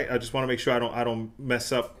say it right? I just want to make sure I don't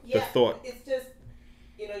mess up the thought. It's just,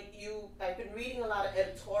 I've been reading a lot of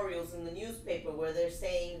editorials in the newspaper where they're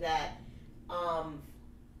saying that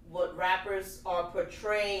what rappers are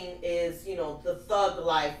portraying is, the thug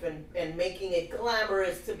life and making it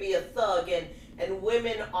glamorous to be a thug, and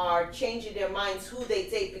women are changing their minds who they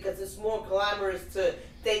date because it's more glamorous to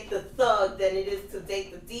date the thug than it is to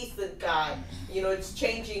date the decent guy. It's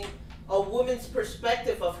changing a woman's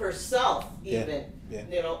perspective of herself, even. Yeah.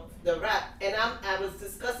 The rap. And I was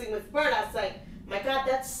discussing with Bert, I was like, my God,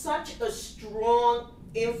 that's such a strong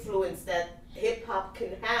influence that hip hop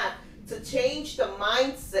can have to change the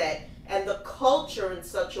mindset and the culture in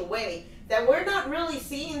such a way that we're not really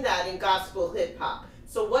seeing that in gospel hip hop.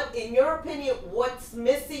 So what, in your opinion, what's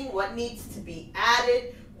missing, what needs to be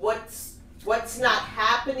added, what's not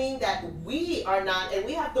happening that we are not, and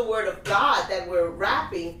we have the word of God that we're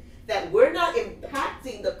rapping, that we're not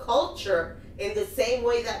impacting the culture in the same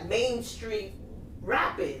way that mainstream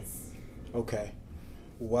rap is? Okay.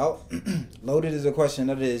 Well, loaded is a question.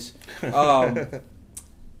 That is. Where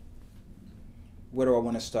do I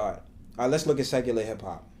want to start? Let's look at secular hip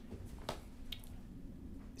hop.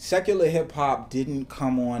 Secular hip hop didn't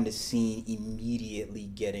come on the scene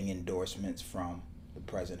immediately getting endorsements from the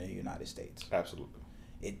President of the United States. Absolutely.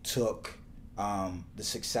 It took the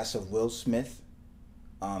success of Will Smith.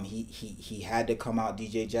 He had to come out.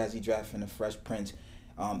 DJ Jazzy Jeff and the Fresh Prince.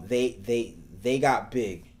 They got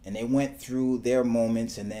big and they went through their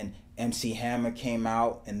moments, and then MC Hammer came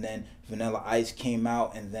out, and then Vanilla Ice came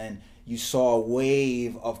out, and then you saw a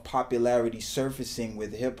wave of popularity surfacing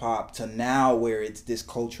with hip hop to now where it's this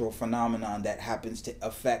cultural phenomenon that happens to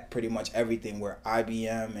affect pretty much everything, where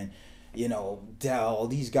IBM and Dell,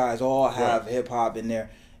 these guys all have hip hop in their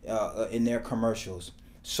commercials.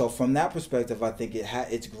 So from that perspective, I think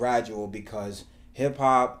it's gradual, because hip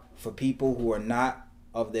hop, for people who are not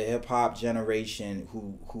of the hip hop generation,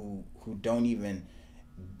 who don't even,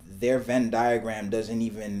 their Venn diagram doesn't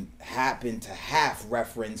even happen to half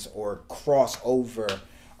reference or cross over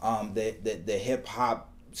the hip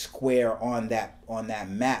hop square on that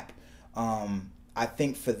map. I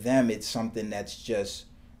think for them it's something that's just,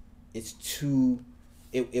 it's too,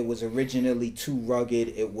 it was originally too rugged,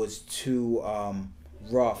 it was too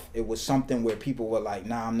rough, it was something where people were like,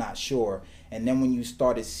 nah, I'm not sure. And then when you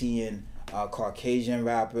started seeing Caucasian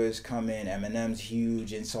rappers come in, Eminem's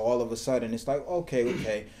huge, and so all of a sudden it's like,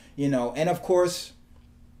 okay, and of course,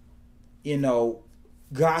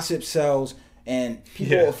 gossip sells. And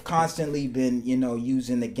people have constantly been, you know,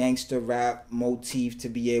 using the gangster rap motif to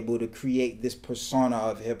be able to create this persona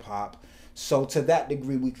of hip hop. So to that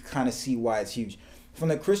degree, we can kind of see why it's huge. From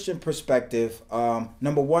the Christian perspective,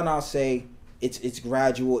 number one, I'll say it's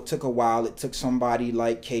gradual. It took a while. It took somebody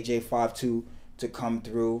like KJ52 to come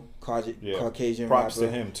through, Caucasian Props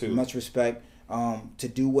rapper. to him too. Much respect. To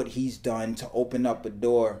do what he's done, to open up a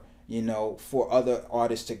door, you know, for other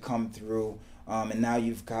artists to come through. And now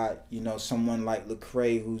you've got, you know, someone like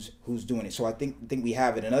Lecrae who's doing it. So I think we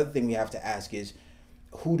have it. Another thing we have to ask is,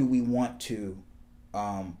 who do we want to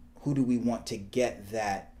get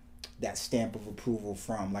that stamp of approval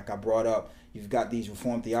from? Like I brought up, you've got these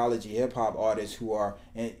Reformed theology hip hop artists who are,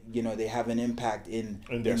 you know, they have an impact in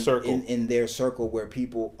their circle where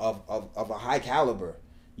people of a high caliber,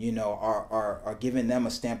 you know, are giving them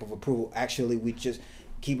a stamp of approval. Actually, we just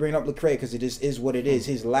keep bringing up Lecrae because it is what it is.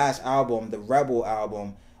 His last album, the Rebel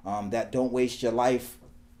album, that Don't Waste Your Life,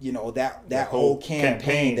 you know, that whole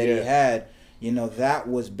campaign that he had, you know, that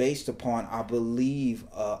was based upon, I believe,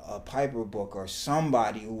 a Piper book or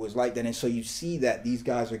somebody who was like that. And so you see that these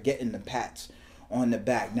guys are getting the pats on the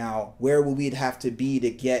back. Now, where would we have to be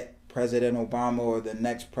to get President Obama or the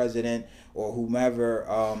next president or whomever,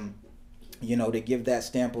 you know, to give that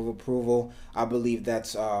stamp of approval? I believe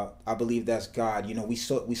that's God. You know, we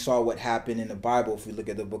saw what happened in the Bible. If we look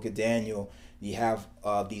at the book of Daniel, you have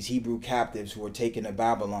these Hebrew captives who were taken to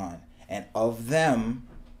Babylon, and of them,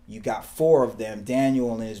 you got 4 of them,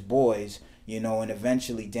 Daniel and his boys, you know, and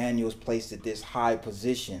eventually Daniel's placed at this high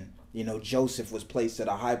position. You know, Joseph was placed at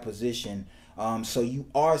a high position. So we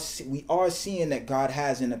are seeing that God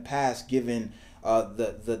has in the past given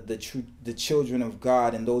the children of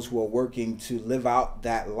God and those who are working to live out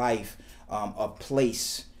that life a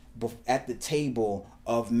place at the table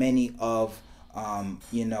of many of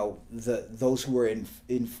you know, those who are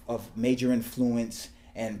of major influence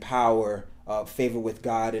and power, favor with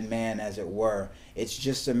God and man, as it were. It's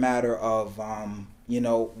just a matter of you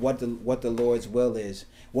know, what the Lord's will is.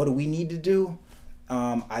 What do we need to do?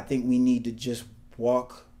 I think we need to just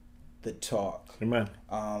walk the talk. Amen.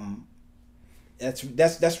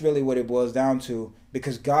 That's really what it boils down to,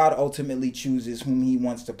 because God ultimately chooses whom he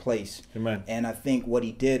wants to place. Amen. And I think what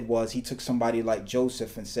he did was he took somebody like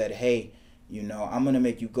Joseph and said, hey, you know, I'm going to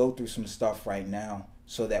make you go through some stuff right now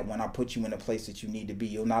so that when I put you in a place that you need to be,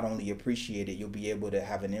 you'll not only appreciate it, you'll be able to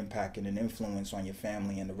have an impact and an influence on your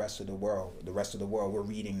family and the rest of the world. The rest of the world, we're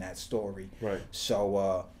reading that story. Right.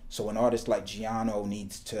 So an artist like Giano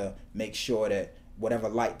needs to make sure that whatever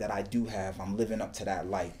light that I do have, I'm living up to that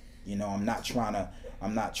light. You know, I'm not trying to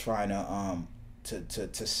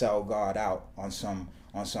sell God out on some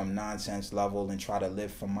nonsense level and try to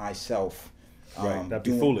live for myself. Right, that'd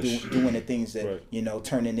be foolish. Doing the things that, you know,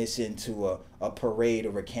 turning this into a parade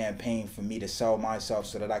or a campaign for me to sell myself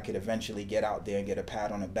so that I could eventually get out there and get a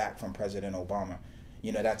pat on the back from President Obama.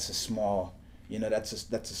 You know, that's a small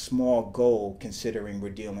goal, considering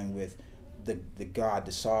we're dealing with the God,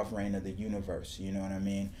 the sovereign of the universe. You know what I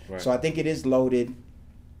mean? Right. So I think it is loaded.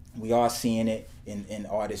 We are seeing it in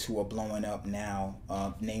artists who are blowing up now,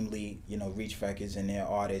 namely, you know, Reach Records and their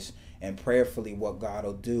artists. And prayerfully, what God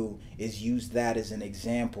will do is use that as an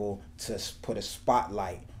example to put a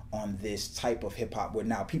spotlight on this type of hip hop, where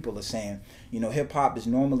now people are saying, you know, hip hop is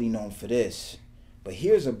normally known for this, but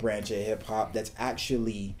here's a branch of hip hop that's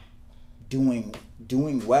actually doing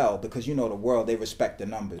well, because, you know, the world, they respect the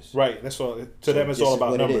numbers. Right. That's all. To them, it's all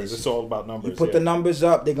about numbers. It's all about numbers. You put the numbers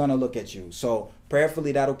up, they're gonna look at you. So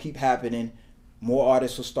prayerfully, that'll keep happening. More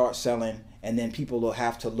artists will start selling, and then people will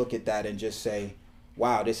have to look at that and just say,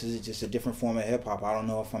 wow, this is just a different form of hip hop. I don't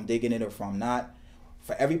know if I'm digging it or if I'm not.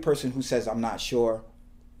 For every person who says I'm not sure,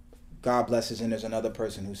 God blesses, and there's another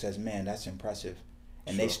person who says, man, that's impressive.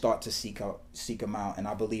 And they start to seek them out. And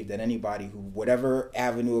I believe that anybody who, whatever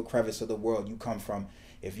avenue or crevice of the world you come from,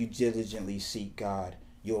 if you diligently seek God,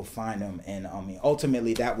 you'll find him. And I mean,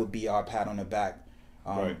 ultimately, that would be our pat on the back.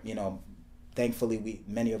 Right. You know, thankfully,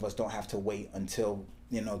 many of us don't have to wait until,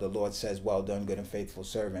 you know, the Lord says, well done, good and faithful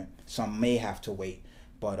servant. Some may have to wait,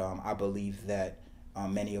 but I believe that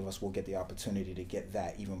many of us will get the opportunity to get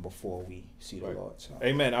that even before we see the Lord. So.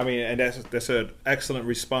 Amen. I mean, and that's an excellent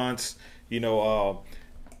response. You know,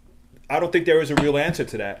 I don't think there is a real answer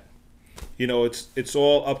to that. You know, it's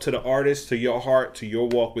all up to the artist, to your heart, to your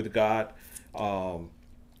walk with God,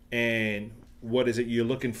 and what is it you're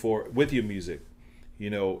looking for with your music. You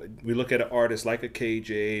know, we look at an artist like a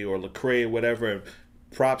KJ or Lecrae or whatever.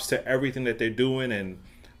 Props to everything that they're doing, and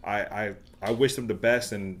I wish them the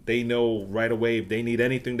best. And they know right away if they need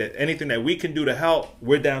anything that we can do to help,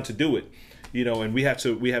 we're down to do it. You know, and we have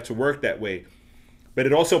to work that way. but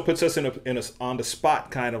it also puts us on the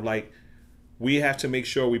spot, kind of like we have to make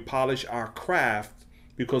sure we polish our craft,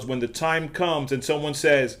 because when the time comes and someone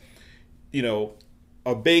says, you know,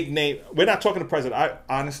 a big name, we're not talking to the president.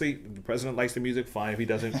 Honestly, the president likes the music, fine. If he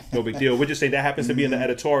doesn't, no big deal. We're just saying that happens to be in the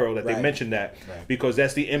editorial that they mentioned that, because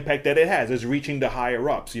that's the impact that it has. It's reaching the higher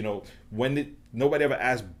ups. You know, nobody ever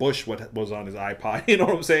asked Bush what was on his iPod. You know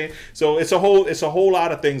what I'm saying? So it's a whole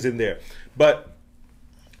lot of things in there. But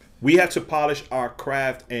we have to polish our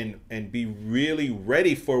craft and be really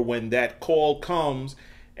ready for when that call comes.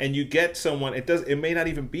 And you get someone, it may not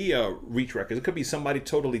even be a Reach Records. It could be somebody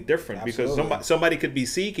totally different. Absolutely. Because somebody could be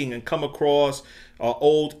seeking and come across an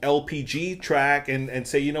old LPG track and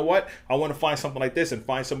say, you know what, I want to find something like this, and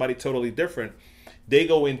find somebody totally different. They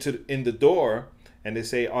go in the door and they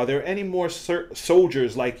say, are there any more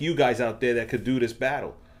soldiers like you guys out there that could do this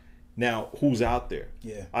battle? Now, who's out there?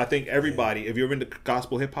 Yeah, I think everybody, if you're in the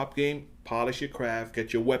gospel hip hop game, polish your craft,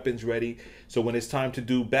 get your weapons ready. So when it's time to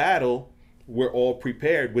do battle, we're all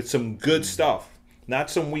prepared with some good stuff, not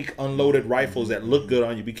some weak unloaded rifles that look good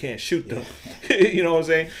on you but you can't shoot them. You know what I'm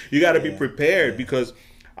saying? You got to be prepared, because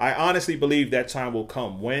I honestly believe that time will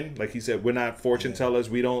come when, like he said, we're not fortune tellers.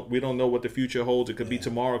 We don't know what the future holds. It could be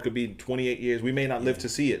tomorrow. It could be 28 years. We may not live to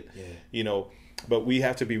see it. You know, but we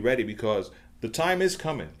have to be ready, because the time is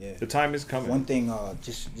coming. The time is coming. One thing,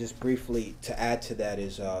 just briefly to add to that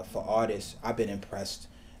is, for artists, I've been impressed,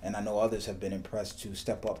 and I know others have been impressed to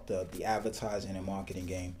step up the advertising and marketing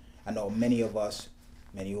game. I know many who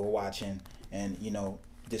are watching, and you know,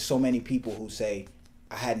 there's so many people who say,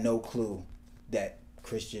 I had no clue that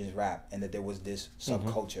Christians rap and that there was this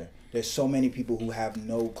subculture. There's so many people who have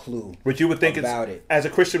no clue. But you would think about it. As a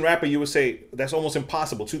Christian rapper, you would say that's almost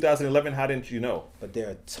impossible. 2011, how didn't you know? But there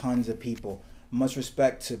are tons of people. Much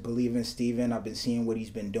respect to Believing Steven. I've been seeing what he's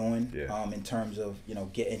been doing in terms of, you know,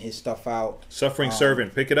 getting his stuff out. Suffering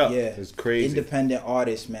Servant, pick it up. Yeah, it's crazy. Independent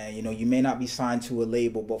artists, man. You know, you may not be signed to a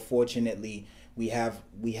label, but fortunately, we have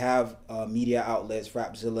media outlets,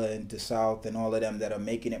 Rapzilla and The South, and all of them that are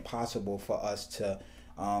making it possible for us to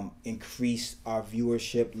increase our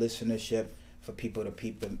viewership, listenership, for people to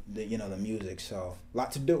peep the music. So, a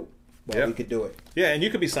lot to do, but we could do it. Yeah, and you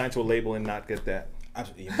could be signed to a label and not get that.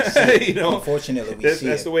 Absolutely. You know, unfortunately,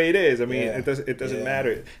 that's the way it is. I mean, it doesn't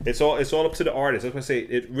matter. It's all up to the artist. That's what I say.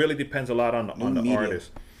 It really depends a lot on the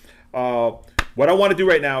artist. What I want to do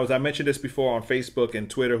right now is, I mentioned this before on Facebook and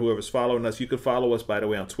Twitter. Whoever's following us, you can follow us, by the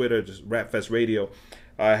way, on Twitter, just Rapfest Radio.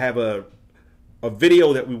 I have a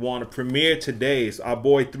video that we want to premiere today. It's our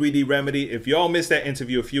boy 3D Remedy. If y'all missed that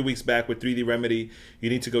interview a few weeks back with 3D Remedy, you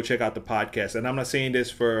need to go check out the podcast. And I'm not saying this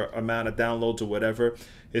for amount of downloads or whatever.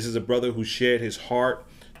 This is a brother who shared his heart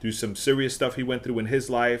through some serious stuff he went through in his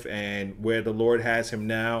life and where the Lord has him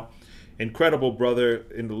now. Incredible brother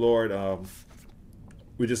in the Lord.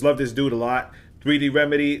 We just love this dude a lot. 3D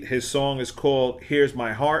Remedy, his song is called Here's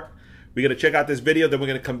My Heart. We're going to check out this video, then we're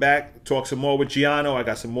going to come back, talk some more with Giano. I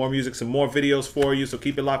got some more music, some more videos for you, so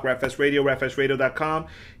keep it locked. Rapfest Radio, rapfestradio.com.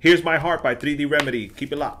 Here's My Heart by 3D Remedy.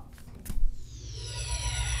 Keep it locked.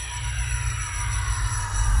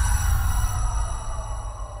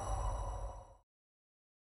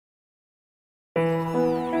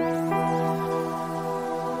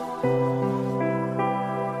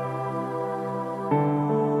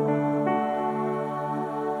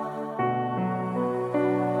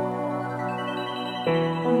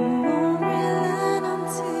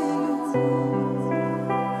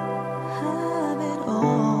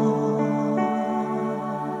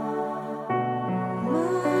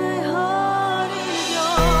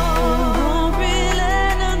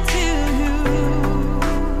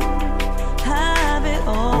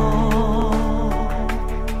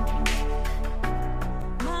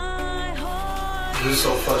 This is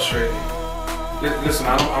so frustrating. Listen,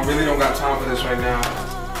 I really don't got time for this right now.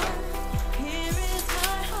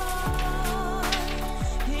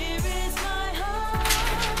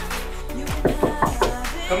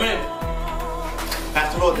 Come in.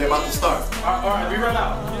 Pastor Lord, they're about to start. All right, we run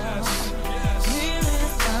out. Yes.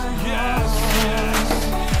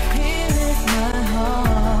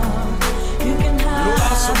 Lord,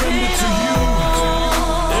 I surrender to you.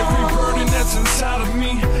 Every burden that's inside of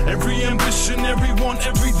me, every ambition, every want,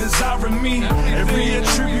 every desire in me, every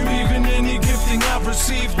attribute, even any gifting I've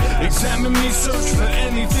received. Examine me, search for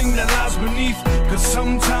anything that lies beneath. Cause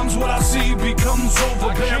sometimes what I see becomes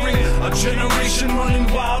overbearing. A generation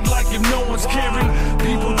running wild like if no one's caring.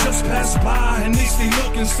 People just pass by and they stay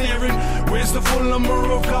looking, staring. Where's the full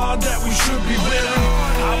armor of God that we should be wearing?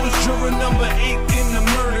 I was juror number 8 in the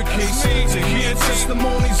murder case to hear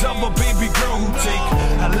testimonies of a baby girl who take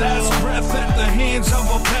her last breath at the hands of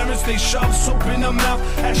her parents. They shove soap in her mouth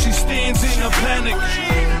as she stands in a panic.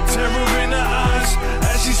 Terror in her eyes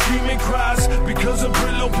as she screaming cries because of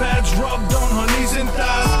Brillo pads rubbed on her knees and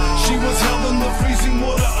thighs. She was held in the freezing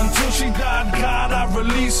water until she died. God, I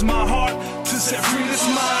release my heart to set free this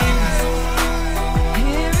mind.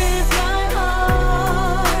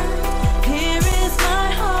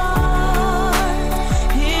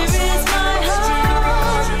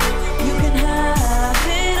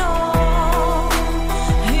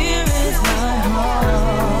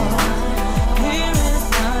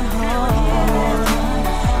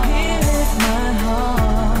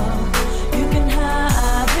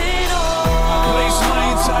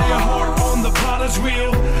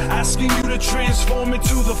 Transform it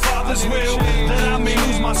to the Father's will, that I may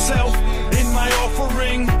lose myself in my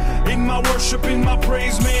offering, in my worship, in my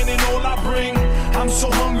praise, man, in all I bring. I'm so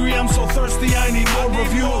hungry, I'm so thirsty, I need more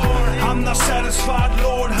of you. I'm not satisfied,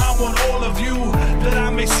 Lord, I want all of you, that I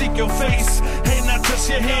may seek your face and not just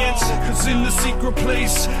your hands, cause in the secret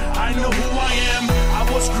place I know who I am. I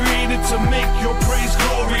was created to make your praise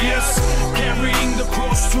glorious, carrying the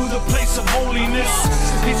cross to the place of holiness.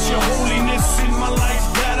 It's your holiness in my life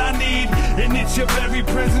that I need, and it's your very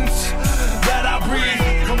presence that I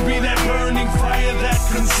breathe. Come be that burning fire that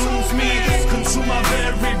consumes me, consume my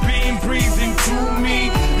very being, breathe into me,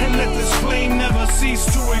 and let this flame never cease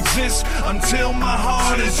to exist until my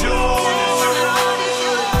heart is yours.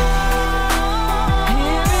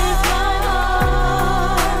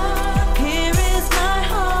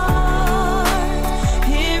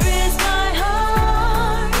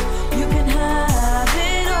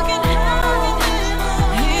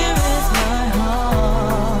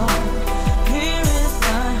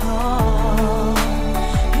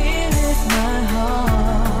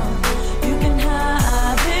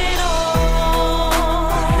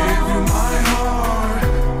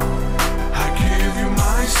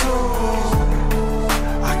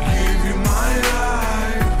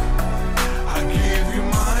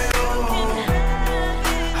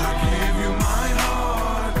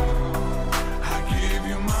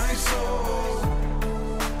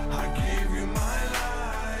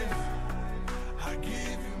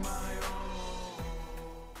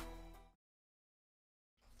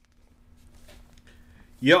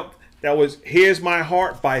 Yep, that was Here's My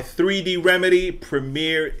Heart by 3D Remedy,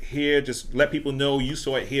 premiere here. Just let people know you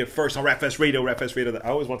saw it here first on Rapfest Radio. Rapfest Radio. I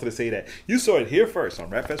always wanted to say that. You saw it here first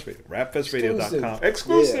on Rapfest Radio. RapFestRadio.com.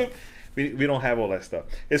 Exclusive. Yeah. We don't have all that stuff.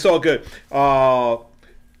 It's all good.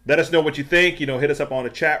 Let us know what you think. You know, hit us up on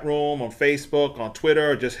the chat room, on Facebook, on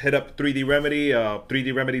Twitter, or just hit up 3D Remedy,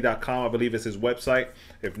 3dremedy.com, I believe is his website.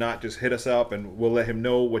 If not, just hit us up and we'll let him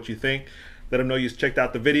know what you think. Let them know you checked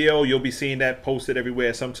out the video. You'll be seeing that posted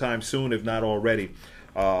everywhere sometime soon, if not already.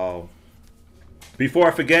 Before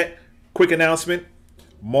I forget, quick announcement.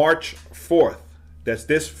 March 4th, that's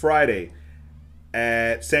this Friday,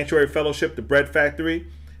 at Sanctuary Fellowship, the Bread Factory,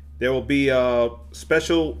 there will be a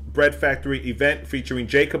special Bread Factory event featuring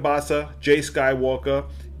Jay Kabasa, Jay Skywalker,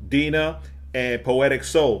 Dina, and Poetic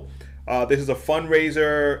Soul. This is a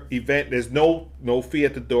fundraiser event. There's no fee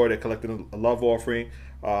at the door. They're collecting a love offering.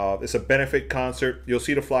 It's a benefit concert. You'll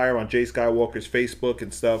see the flyer on Jay Skywalker's Facebook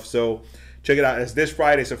and stuff. So check it out. It's this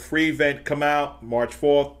Friday. It's a free event. Come out March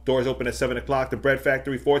 4th. Doors open at 7 o'clock. The Bread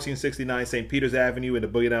Factory, 1469 St. Peter's Avenue in the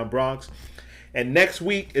Boogie Down Bronx. And next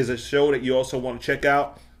week is a show that you also want to check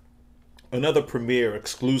out. Another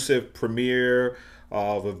exclusive premiere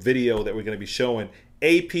of a video that we're going to be showing.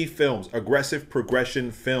 AP Films, Aggressive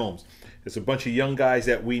Progression Films. It's a bunch of young guys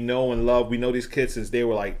that we know and love. We know these kids since they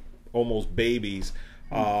were like almost babies.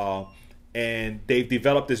 And they've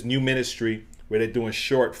developed this new ministry where they're doing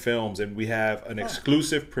short films, and we have an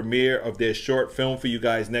exclusive premiere of their short film for you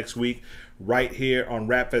guys next week right here on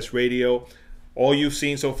Rapfest Radio. All you've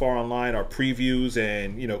seen so far online are previews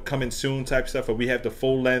and, you know, coming soon type stuff, but we have the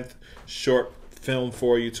full-length short film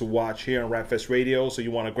for you to watch here on Rapfest Radio. So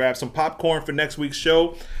you want to grab some popcorn for next week's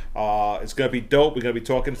show. It's going to be dope. We're going to be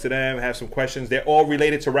talking to them, have some questions. They're all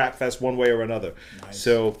related to Rapfest one way or another. Nice.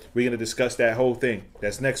 So we're going to discuss that whole thing.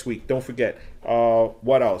 That's next week. Don't forget.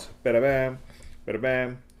 What else? Bada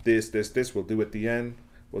bam. This. We'll do at the end.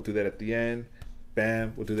 We'll do that at the end.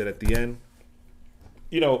 Bam. We'll do that at the end.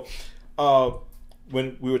 You know,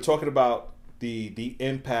 when we were talking about the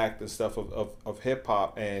impact and stuff of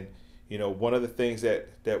hip-hop, and you know, one of the things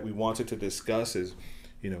that we wanted to discuss is,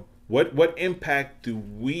 you know, what impact do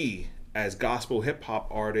we as gospel hip-hop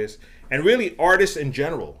artists, and really artists in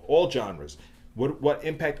general, all genres, what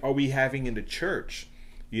impact are we having in the church?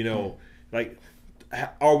 You know, like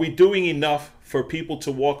are we doing enough for people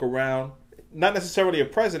to walk around, not necessarily a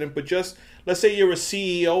president, but just, let's say you're a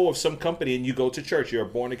CEO of some company and you go to church, you're a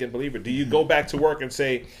born-again believer. Do you go back to work and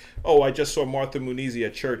say, oh, I just saw Martha Muniz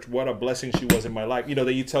at church, what a blessing she was in my life?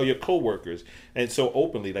 That you tell your coworkers, and so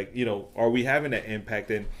openly, like, are we having that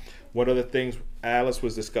impact? And one of the things Alice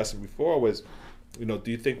was discussing before was, do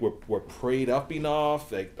you think we're prayed up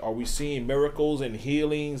enough? Like, are we seeing miracles and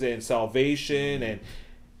healings and salvation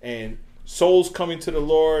and souls coming to the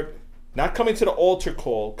Lord? Not coming to the altar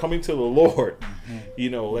call, coming to the Lord.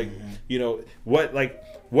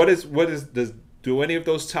 Do any of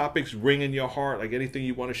those topics ring in your heart? Like, anything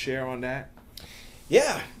you want to share on that?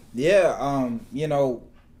 Yeah. Hip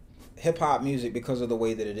hop music, because of the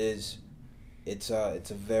way that it is, it's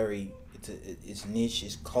niche,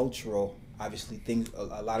 it's cultural. Obviously,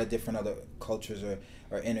 a lot of different other cultures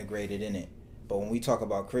are integrated in it. But when we talk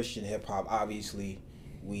about Christian hip hop, obviously,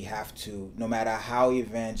 we have to, no matter how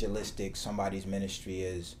evangelistic somebody's ministry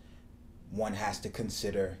is, one has to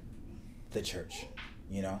consider the church,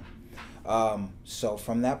 So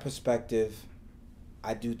from that perspective,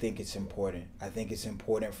 I do think it's important. I think it's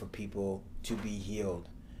important for people to be healed.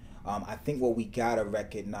 I think what we gotta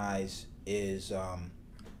recognize is,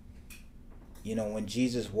 when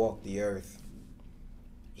Jesus walked the earth,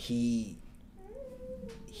 he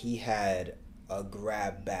had a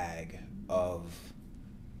grab bag of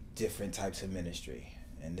different types of ministry,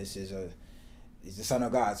 and he's the Son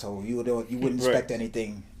of God, so you wouldn't expect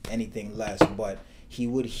anything less. But he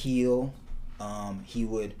would heal, he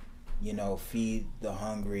would feed the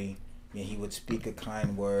hungry, he would speak a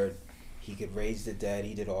kind word, he could raise the dead,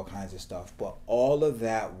 he did all kinds of stuff. But all of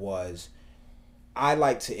that was, I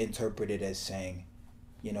like to interpret it as saying,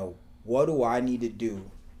 what do I need to do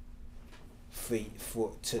to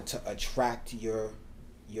attract your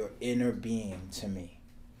inner being to me?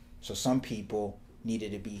 So some people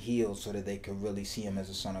needed to be healed so that they could really see him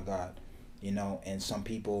as a Son of God, and some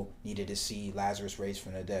people needed to see Lazarus raised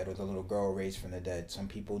from the dead, or the little girl raised from the dead. Some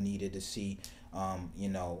people needed to see,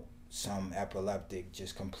 some epileptic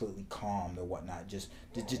just completely calmed or whatnot. It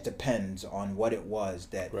just depends on what it was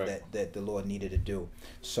that the Lord needed to do.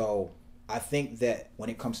 So I think that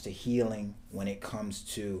when it comes to healing, when it comes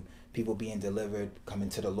to people being delivered, coming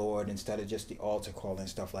to the Lord instead of just the altar call and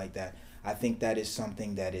stuff like that, I think that is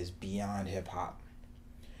something that is beyond hip-hop.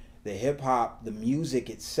 The hip-hop, the music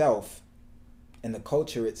itself, and the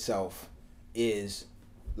culture itself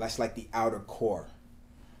that's like the outer core.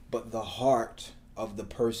 But the heart of the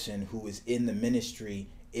person who is in the ministry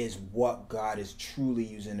is what God is truly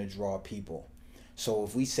using to draw people. So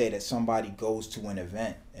if we say that somebody goes to an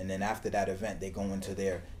event, and then after that event they go into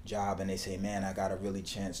their job and they say, man, I got a really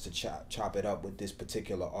chance to chop it up with this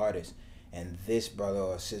particular artist, and this brother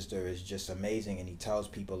or sister is just amazing, and he tells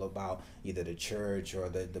people about either the church or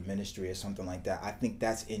the ministry or something like that, I think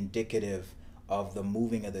that's indicative of the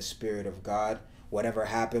moving of the Spirit of God. Whatever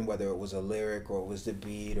happened, whether it was a lyric or it was the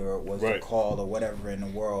beat or it was the call or whatever in the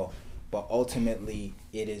world, but ultimately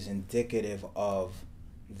it is indicative of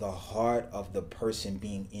the heart of the person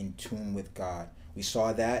being in tune with God. We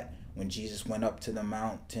saw that when Jesus went up to the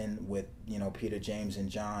mountain with Peter, James, and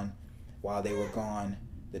John. While they were gone,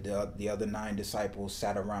 the other 9 disciples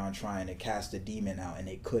sat around trying to cast the demon out, and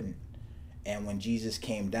they couldn't. And when Jesus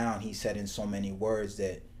came down, he said in so many words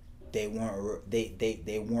that they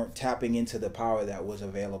weren't tapping into the power that was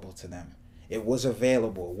available to them. It was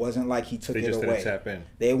available. It wasn't like he took it away. They just didn't tap in.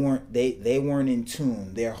 They weren't in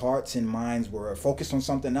tune. Their hearts and minds were focused on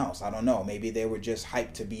something else. I don't know. Maybe they were just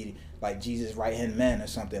hyped to be like Jesus' right-hand man or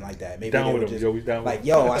something like that. Maybe they were just like,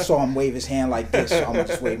 I saw him wave his hand like this, so I'm going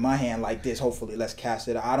to just wave my hand like this. Hopefully, let's cast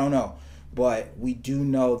it. I don't know. But we do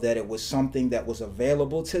know that it was something that was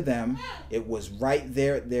available to them. It was right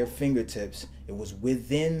there at their fingertips. It was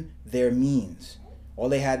within their means. All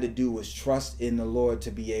they had to do was trust in the Lord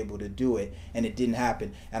to be able to do it, and it didn't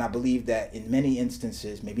happen. And I believe that in many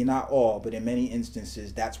instances, maybe not all, but in many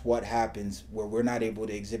instances, that's what happens where we're not able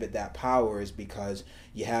to exhibit that power, is because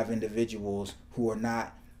you have individuals who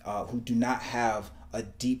do not have a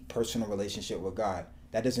deep personal relationship with God.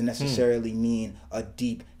 That doesn't necessarily mean a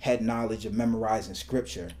deep head knowledge of memorizing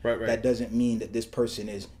scripture. Right. That doesn't mean that this person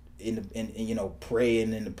is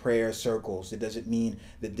praying in the prayer circles. It doesn't mean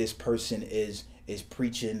that this person is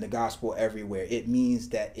preaching the gospel everywhere. It means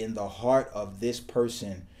that in the heart of this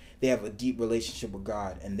person, they have a deep relationship with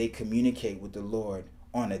God, and they communicate with the Lord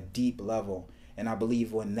on a deep level. And I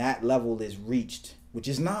believe when that level is reached, which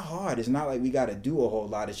is not hard, it's not like we got to do a whole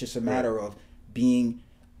lot. It's just a matter of being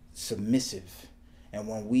submissive. And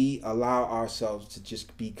when we allow ourselves to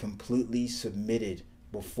just be completely submitted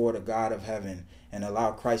before the God of heaven and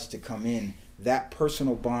allow Christ to come in, that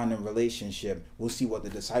personal bond and relationship, we'll see what the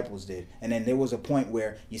disciples did. And then there was a point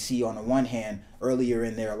where you see on the one hand, earlier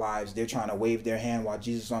in their lives, they're trying to wave their hand while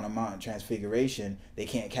Jesus on the Mount of Transfiguration. They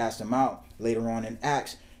can't cast them out. Later on in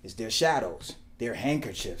Acts, it's their shadows, their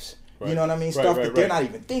handkerchiefs. Right. You know what I mean? Stuff that they're not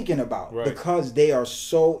even thinking about because they are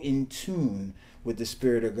so in tune with the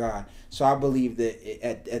Spirit of God. So I believe that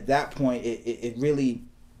at that point, it really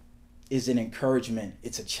is an encouragement.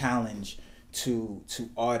 It's a challenge to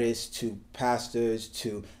artists, to pastors,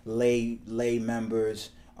 to lay members,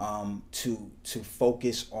 to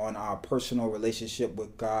focus on our personal relationship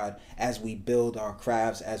with God as we build our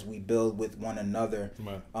crafts, as we build with one another.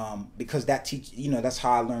 Because that that's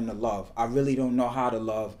how I learned to love. I really don't know how to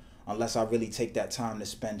love unless I really take that time to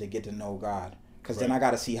spend to get to know God. Because then I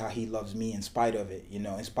got to see how he loves me in spite of it,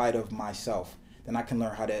 in spite of myself. Then I can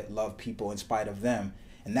learn how to love people in spite of them.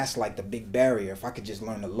 And that's like the big barrier. If I could just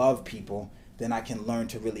learn to love people, then I can learn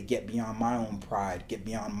to really get beyond my own pride, get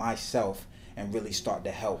beyond myself, and really start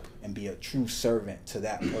to help and be a true servant to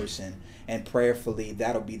that person. And prayerfully,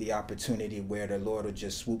 that'll be the opportunity where the Lord will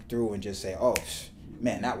just swoop through and just say, oh,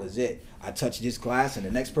 man, that was it. I touched this glass, and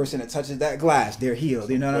the next person that touches that glass, they're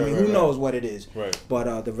healed. You know what I mean? Who knows what it is?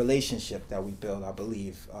 But the relationship that we build, I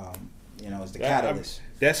believe, is the catalyst.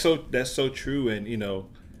 That's so true. And,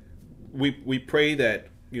 we pray that,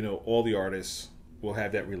 all the artists will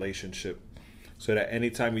have that relationship, so that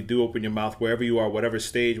anytime you do open your mouth, wherever you are, whatever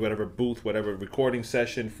stage, whatever booth, whatever recording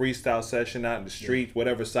session, freestyle session out in the street,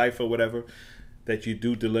 whatever cypher, whatever, that you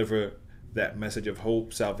do deliver that message of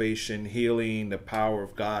hope, salvation, healing, the power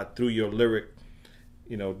of God through your lyric.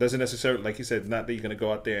 Doesn't necessarily, like you said, not that you're going to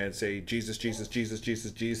go out there and say Jesus, Jesus, Jesus,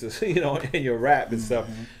 Jesus, Jesus, in your rap and stuff.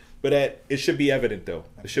 But that it should be evident, though.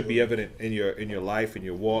 It should be evident in your life, in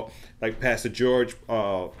your walk. Like Pastor George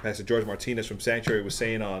Martinez from Sanctuary was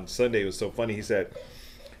saying on Sunday, it was so funny. He said,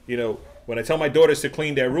 when I tell my daughters to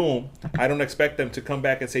clean their room, I don't expect them to come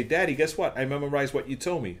back and say, Daddy, guess what? I memorized what you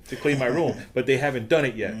told me to clean my room, but they haven't done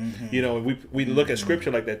it yet. And we look at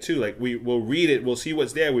scripture like that too. Like we'll read it, we'll see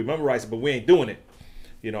what's there, we memorize it, but we ain't doing it.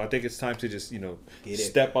 I think it's time to just,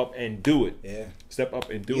 step up and do it. Yeah. Step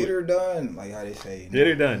up and do it. Get her done, like how they say. Get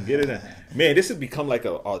her done. Man, this has become like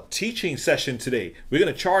a teaching session today. We're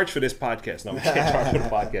going to charge for this podcast. No, we can't charge for the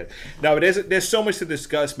podcast. No, but there's so much to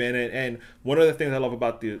discuss, man. And one of the things I love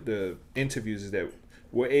about the interviews is that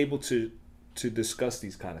we're able to discuss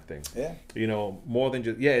these kind of things. Yeah. More than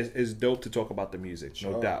just, it's dope to talk about the music,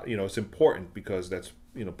 no doubt. It's important because that's,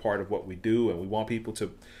 part of what we do, and we want people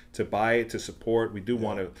to buy it, to support. We do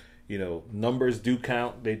want to, numbers do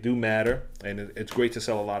count, they do matter, and it's great to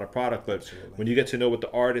sell a lot of product. But when you get to know what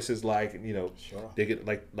the artist is like, they get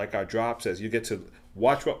like our drop says, you get to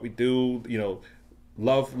watch what we do,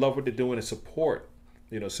 love what they're doing, and support.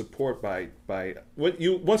 Support by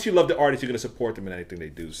once you love the artist, you're going to support them in anything they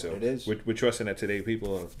do. So it is. We're trusting that today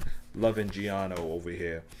people are loving Giano over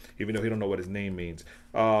here, even though he don't know what his name means.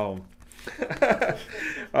 You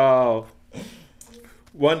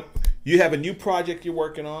have a new project you're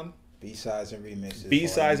working on. B-Sides and Remixes.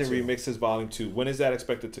 B-Sides and Remixes Volume 2. When is that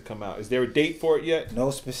expected to come out? Is there a date for it yet?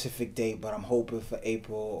 No specific date, but I'm hoping for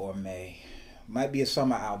April or May. Might be a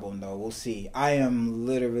summer album, though. We'll see. I am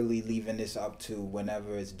literally leaving this up to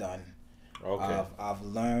whenever it's done. Okay. I've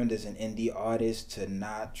learned as an indie artist to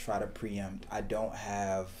not try to preempt. I don't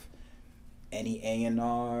have any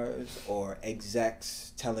A&Rs or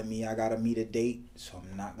execs telling me I gotta meet a date, so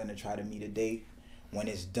I'm not gonna try to meet a date. When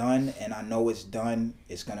it's done, and I know it's done,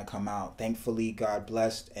 it's gonna come out. Thankfully, God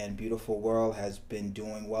blessed, and Beautiful World has been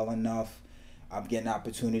doing well enough. I'm getting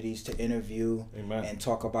opportunities to interview and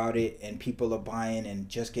talk about it, and people are buying and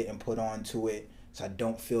just getting put onto it, so I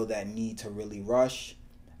don't feel that need to really rush.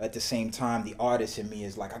 At the same time, the artist in me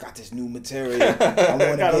is like, I got this new material. I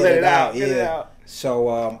want to get it out. Get it out. So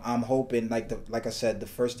I'm hoping, like I said, the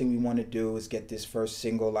first thing we want to do is get this first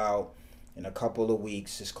single out in a couple of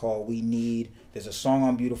weeks. It's called We Need. There's a song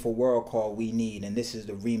on Beautiful World called We Need, and this is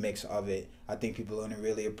the remix of it. I think people are going to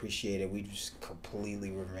really appreciate it. We just completely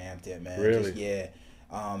revamped it, man. Really?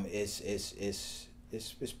 It's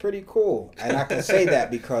pretty cool. And I can say that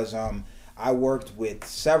because I worked with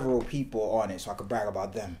several people on it, so I could brag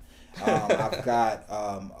about them. I've got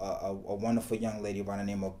a wonderful young lady by the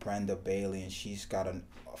name of Brenda Bailey, and she's got a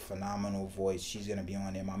phenomenal voice. She's going to be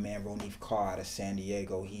on there. My man Ronif Carr out of San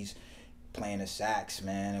Diego, he's playing the sax,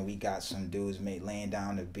 man, and we got some dudes laying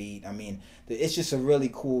down the beat. I mean, it's just a really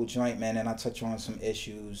cool joint, man, and I touch on some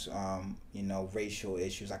issues, racial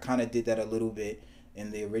issues. I kind of did that a little bit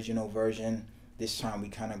in the original version. This time we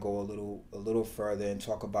kind of go a little further and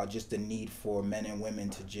talk about just the need for men and women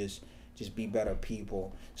to just just be better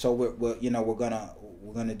people. So we're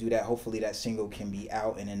gonna do that. Hopefully that single can be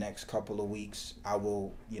out in the next couple of weeks. I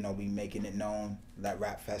will, be making it known. Let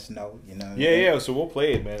Rap Fest know. Yeah. So we'll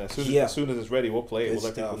play it, man. As soon as it's ready, we'll play it. We'll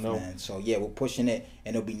let people know. Man. So yeah, we're pushing it,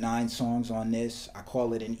 and there'll be 9 songs on this. I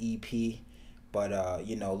call it an EP. But,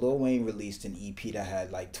 Lil Wayne released an EP that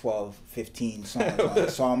had like 12, 15 songs on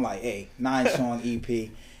it. So I'm like, hey, 9-song EP.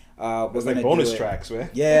 It's like bonus tracks, man.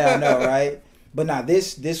 Yeah, I know, right? But now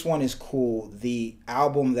this one is cool. The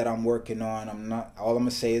album that I'm working on, all I'm going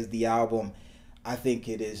to say is the album. I think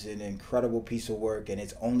it is an incredible piece of work, and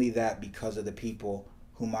it's only that because of the people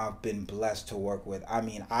whom I've been blessed to work with. I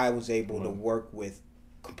mean, I was able to work with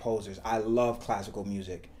composers. I love classical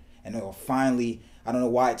music. And finally, I don't know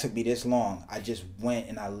why it took me this long. I just went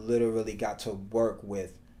and I literally got to work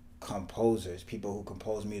with composers, people who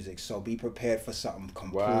compose music. So be prepared for something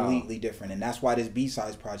completely different. And that's why this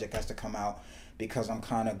B-Sides project has to come out, because I'm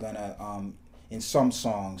kind of going to... in some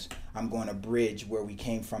songs, I'm going to bridge where we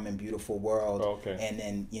came from in Beautiful World, and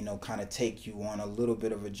then kind of take you on a little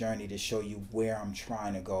bit of a journey to show you where I'm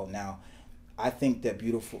trying to go. Now, I think that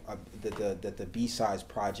that the B-Sides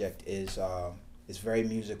project is very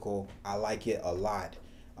musical. I like it a lot,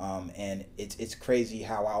 and it's crazy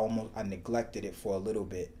how I neglected it for a little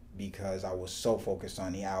bit because I was so focused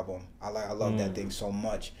on the album. I love that thing so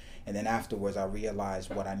much. And then afterwards, I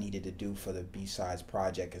realized what I needed to do for the B-Sides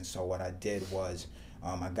project. And so what I did was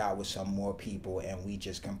I got with some more people, and we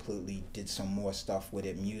just completely did some more stuff with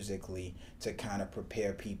it musically to kind of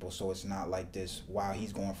prepare people. So it's not like this, wow,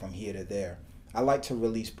 he's going from here to there. I like to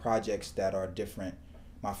release projects that are different.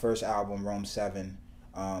 My first album, Rome 7,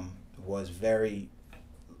 was very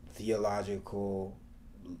theological,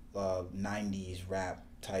 90s rap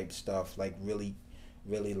type stuff, like really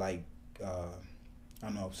like... I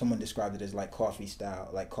don't know, someone described it as like coffee style,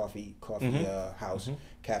 like coffee house,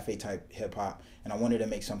 cafe type hip hop. And I wanted to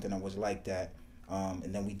make something that was like that.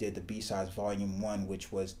 And then we did the B-Sides Volume 1,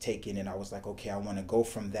 which was taken, and I was like, okay, I want to go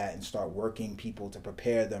from that and start working people to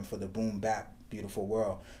prepare them for the boom bap Beautiful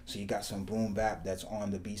World. So you got some boom bap that's on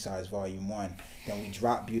the B-Sides Volume 1. Then we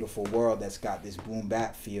dropped Beautiful World that's got this boom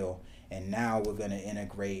bap feel. And now we're going to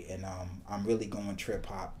integrate, and I'm really going trip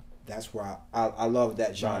hop. That's where I love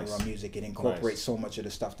that genre of music. It incorporates so much of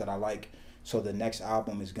the stuff that I like. So the next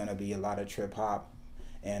album is going to be a lot of trip hop.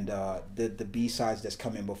 And the B-Sides that's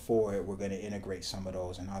coming before it, we're going to integrate some of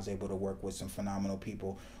those. And I was able to work with some phenomenal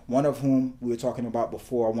people. One of whom we were talking about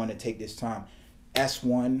before, I want to take this time.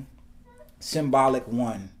 S1, Symbolic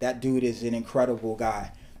One. That dude is an incredible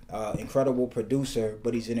guy. Incredible producer,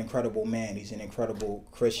 but he's an incredible man. He's an incredible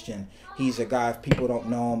Christian. He's a guy, if people don't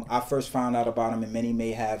know him, I first found out about him, and many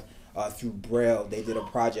may have, through Braille. They did a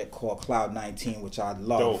project called Cloud 19, which I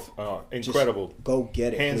love. Dope. Incredible. Just go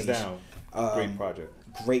get it, hands please. Down. Great project.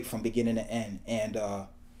 Great from beginning to end. And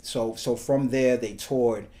so from there, they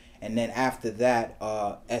toured. And then after that,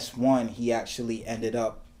 S1, he actually ended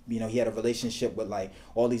up, he had a relationship with like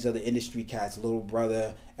all these other industry cats, Little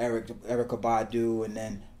Brother, Erykah Badu, and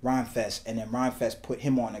then Rhymefest. And then Rhymefest put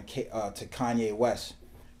him on to Kanye West.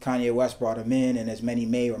 Kanye West brought him in, and as many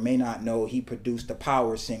may or may not know, he produced the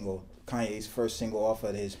Power single, Kanye's first single off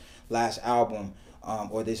of his last album,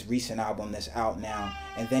 or this recent album that's out now.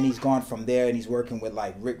 And then he's gone from there, and he's working with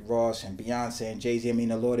like Rick Ross and Beyonce and Jay-Z. I mean,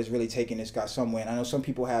 the Lord is really taking this guy somewhere. And I know some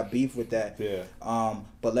people have beef with that. Yeah.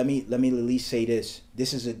 But let me at least say this.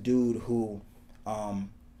 This is a dude who,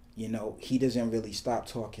 he doesn't really stop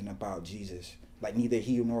talking about Jesus. Like neither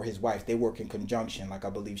he nor his wife, they work in conjunction. Like I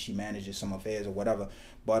believe she manages some affairs or whatever.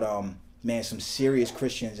 But man, some serious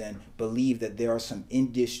Christians, and believe that there are some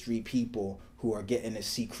industry people who are getting to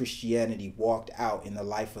see Christianity walked out in the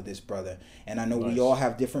life of this brother. And I know we all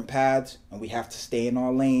have different paths, and we have to stay in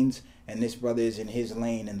our lanes. And this brother is in his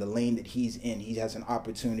lane, and the lane that he's in, he has an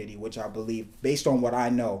opportunity, which I believe, based on what I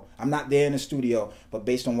know, I'm not there in the studio, but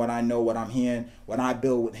based on what I know, what I'm hearing, when I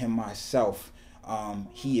build with him myself,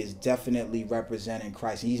 he is definitely representing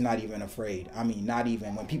Christ. He's not even afraid. I mean, not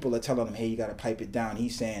even when people are telling him, hey, you got to pipe it down,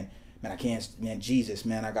 he's saying, man, I can't, man, Jesus,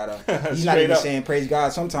 man, I gotta, he's not even saying praise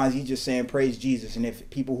God. Sometimes he's just saying praise Jesus. And if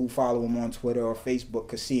people who follow him on Twitter or Facebook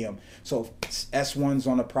could see him. So S1's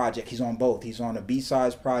on the project. He's on both. He's on the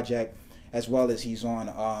B-Sides project, as well as he's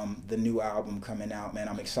on the new album coming out, man.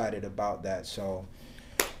 I'm excited about that. So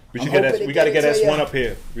we got to get S1 up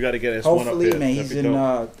here. We got to get S1 up here. Hopefully, man, he's in,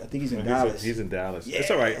 I think he's in Dallas. He's in Dallas. Yeah. It's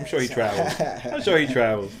all right. I'm sure he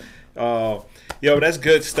travels. Yo, that's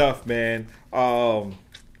good stuff, man.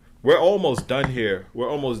 We're almost done here.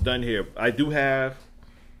 I do have,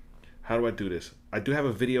 how do I do this? I do have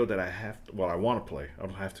a video that I want to play. I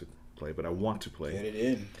don't have to play, but I want to play. Get it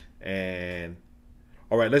in. And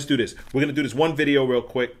All right, let's do this. We're gonna do this one video real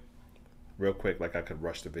quick, like I could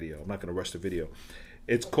rush the video. I'm not gonna rush the video.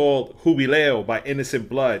 It's called Jubileo by Innocent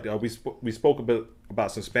Blood. We spoke a bit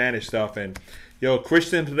about some Spanish stuff, and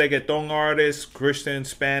Christian reggaeton artists, Christian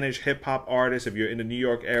Spanish hip hop artists. If you're in the New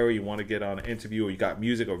York area, you want to get on an interview, or you got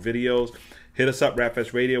music or videos, hit us up,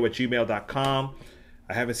 rapfestradio@gmail.com.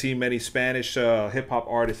 I haven't seen many Spanish hip hop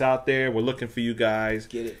artists out there. We're looking for you guys.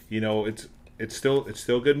 Get it? It's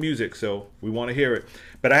still good music, so we want to hear it.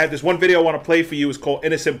 But I have this one video I want to play for you. It's called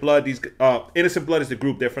Innocent Blood. Innocent Blood is the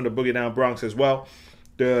group. They're from the Boogie Down Bronx as well.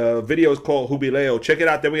 The video is called Jubileo. Check it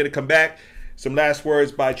out. Then we're going to come back. Some last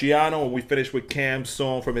words by Giano, and we finish with Cam's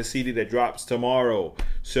song from his CD that drops tomorrow.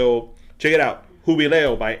 So check it out.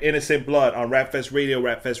 Jubileo by Innocent Blood on Rapfest Radio,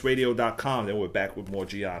 rapfestradio.com. Then we're back with more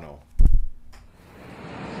Giano.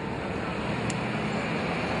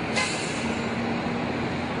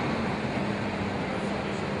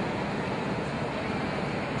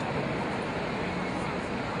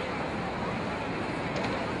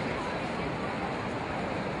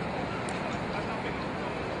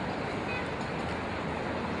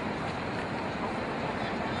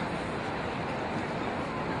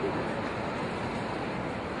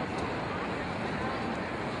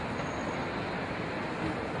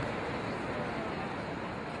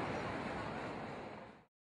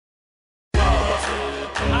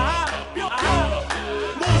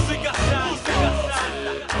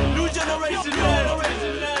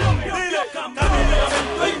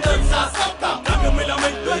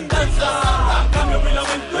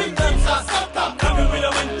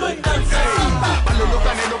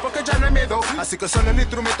 Así que son el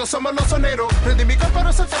instrumento, somos los soneros. Prendí mi cuerpo,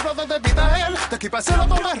 es el templo de vida él. De aquí para cielo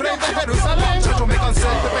todo el rey de Jerusalén. Yo me cansé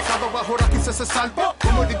de pecado, ahora quise ser salvo.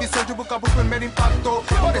 Como división yo busco el primer impacto.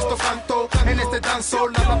 Por esto canto, en este danzo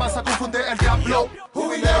la alabanza confunde el diablo.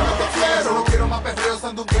 Jubileo lo que quiero, no quiero más perreo,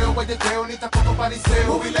 sandungueo, guayeteo, ni tampoco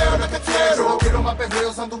pariseo. Jubileo lo que quiero, no quiero más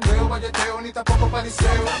perreo, sandungueo, guayeteo, ni tampoco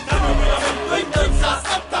pariseo. Cambio mi lamento en danza,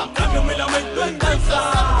 cambio mi lamento en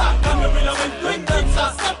danza, cambio mi lamento en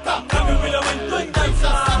danza, cambio mi lamento en danza.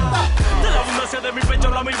 De la abundancia de mi pecho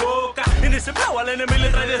habla mi boca. En ese flow al enemigo le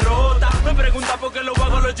trae derrota. Me pregunta por qué lo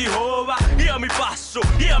hago los Jehová. Y a mi paso,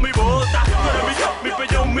 y a mi bota. Tú eres mi Dios, mi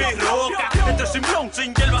pellón, mi roca. Este simplón,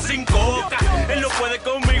 sin hierba, sin coca. Él no puede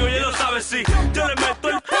conmigo y él lo sabe, sí. Yo le meto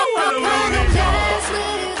el pau a los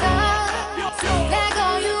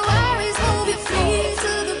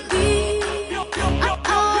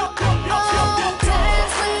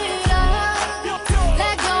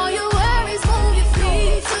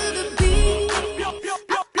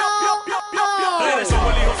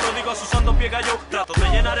gallo. Trato de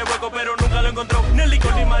llenar el hueco, pero nunca lo encontró. Ni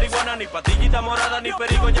licor, ni marihuana, ni patillita morada, ni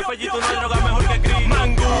perico, ni espellito, no hay droga mejor que Cris.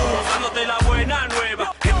 Mangú, dándote la buena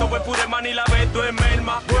nueva. Esto fue pure man y la veto en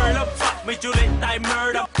merma. World of fuck, me chuleta y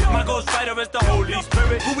murder. My ghost fighter is the Holy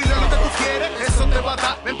Spirit. Jubileo lo que tú quieres, eso te va a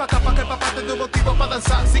dar. Ven pa' acá pa' que el papá te dé un motivo pa'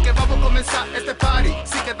 danzar. Así que vamos a comenzar este party.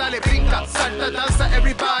 Así que dale, brinca, salta, danza,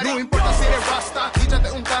 everybody. No importa si eres rasta,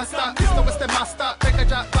 quítate un danza. Listo este masta, venga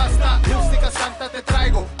ya, basta. Música santa te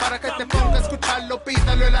traigo, para que te ponga a escucharlo,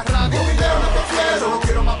 pídalo en la radio. Jubileo lo que quiero, no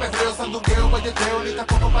quiero más perreo, sandungueo, guayeteo, ni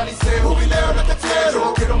tampoco pariseo. Jubileo lo que quiero,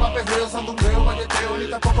 no quiero más perreo, sandungueo, guayeteo, ni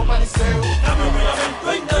tampoco pariseo. Cambio mi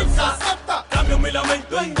lamento en danza, cambio mi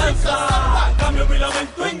lamento en danza, cambio mi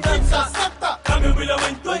lamento en danza, cambio mi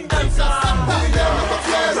lamento en danza. Jubileo lo que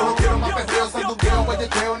quiero, no quiero más perreo, sandungueo,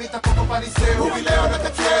 guayeteo, ni tampoco pariseo. Jubileo lo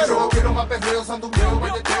que quiero, no quiero más perreo, sandungueo,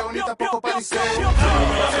 guayeteo, ni tampoco pariseo. Cambio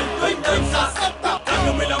mi lamento en danza,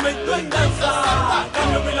 cambio mi lamento en danza,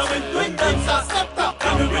 cambio mi lamento en danza,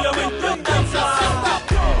 cambio mi lamento en danza.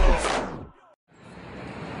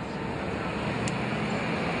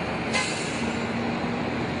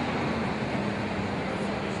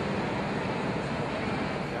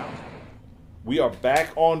 We are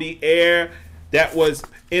back on the air. That was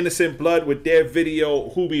Innocent Blood with their video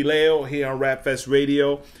Jubileo here on Rapfest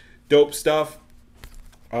Radio. Dope stuff.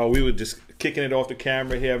 We were just kicking it off the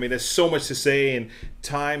camera here. I mean, there's so much to say, and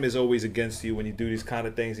time is always against you when you do these kind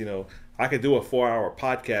of things. You know, I could do a 4-hour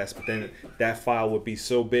podcast, but then that file would be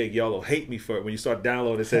so big, y'all will hate me for it. When you start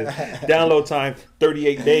downloading, it says download time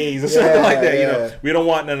 38 days or something like that. You know, we don't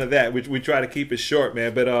want none of that. We try to keep it short,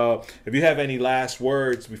 man. But if you have any last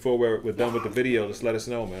words before we're done with the video, just let us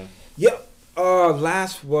know, man. Yep.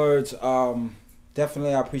 Last words.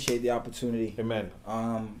 Definitely, I appreciate the opportunity. Amen.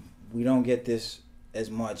 We don't get this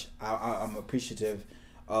as much. I'm appreciative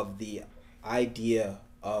of the idea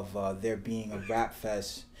of there being a rap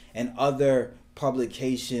fest and other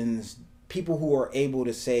publications, people who are able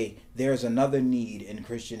to say there's another need in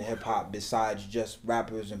Christian hip hop besides just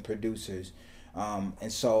rappers and producers.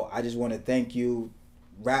 And so I just want to thank you,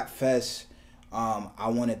 Rap Fest. I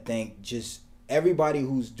want to thank just everybody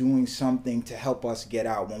who's doing something to help us get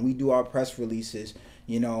out. When we do our press releases,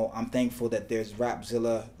 you know, I'm thankful that there's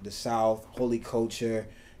Rapzilla, The South, Holy Culture,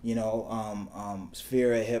 you know,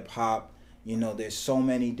 Sphere of Hip Hop. You know, there's so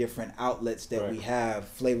many different outlets that we have.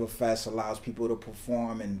 Flavor Fest allows people to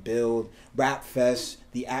perform and build. Rap Fest,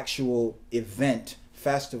 the actual event,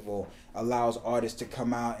 festival, allows artists to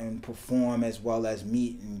come out and perform as well as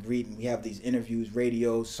meet and greet. And we have these interviews,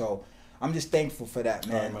 radios. So I'm just thankful for that,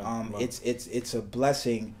 man. It's a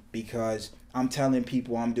blessing because I'm telling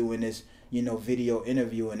people I'm doing this, you know, video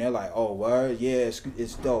interview, and they're like, "Oh, word, yeah,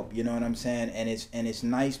 it's dope." You know what I'm saying? And it's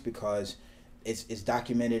nice because it's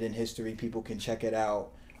documented in history. People can check it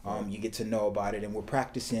out. You get to know about it, and we're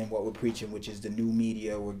practicing what we're preaching, which is the new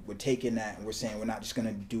media. We're taking that and we're saying we're not just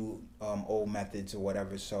gonna do old methods or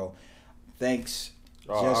whatever. So, thanks,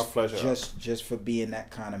 our pleasure. just for being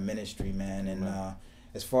that kind of ministry, man. And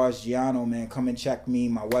as far as Giano, man, come and check me.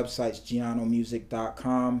 My website's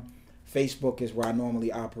gianomusic.com. Facebook is where I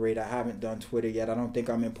normally operate. I haven't done Twitter yet. I don't think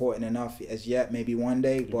I'm important enough as yet. Maybe one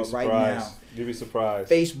day, but right now, you'll be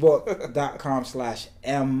surprised.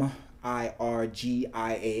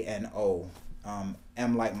 Facebook.com/MIRGIANO.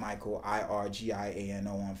 M like Michael,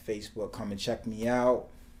 IRGIANO on Facebook. Come and check me out.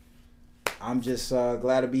 I'm just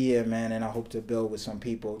glad to be here, man, and I hope to build with some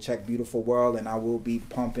people. Check Beautiful World, and I will be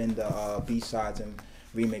pumping the B-sides and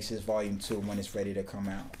remixes Volume 2 when it's ready to come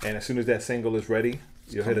out. And as soon as that single is ready,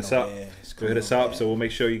 you'll hit us up. You'll hit us up. So we'll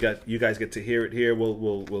make sure you guys get to hear it here.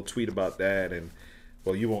 We'll tweet about that, and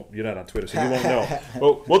well, you won't. You're not on Twitter, so you won't know.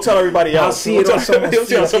 We'll tell everybody else. I'll see it on somebody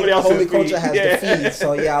else's Holy Culture has the feed,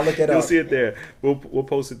 so yeah, I'll look it up. You'll see it there. We'll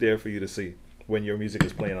post it there for you to see when your music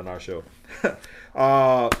is playing on our show.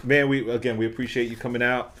 Man, we appreciate you coming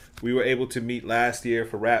out. We were able to meet last year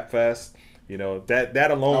for Rap Fest. You know,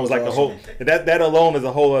 that alone was like awesome. that alone is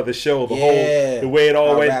a whole other show. The way it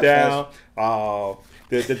all went down.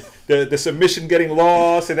 The submission getting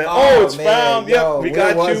lost, and then it's man, found. Yep, we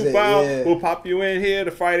got you found. Yeah. We'll pop you in here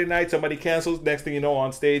the Friday night. Somebody cancels. Next thing you know,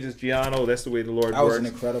 on stage is Giano. That's the way the Lord works. That was an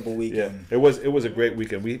incredible weekend. Yeah, it was a great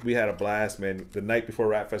weekend. We had a blast, man. The night before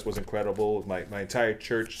Rap Fest was incredible. My entire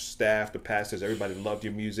church staff, the pastors, everybody loved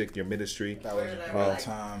your music, your ministry. That was a great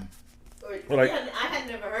time. I had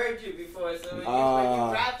never heard you before, so when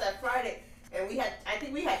you rapped that Friday, and I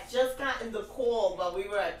think we had just gotten the call while we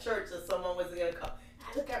were at church that someone was gonna come. I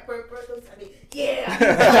look at Bert Burgos, I mean,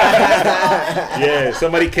 yeah,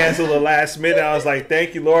 somebody canceled the last minute. I was like,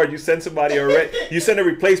 thank you, Lord, you sent somebody already. You sent a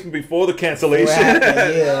replacement before the cancellation. You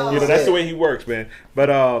know, that's the way He works, man. But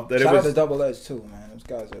shout out to Double Edge too, man. Those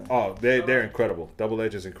guys are they're incredible. Double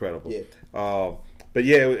Edge is incredible. Yeah. But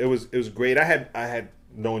yeah, it was great. I had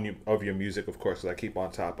known you of your music, of course, because I keep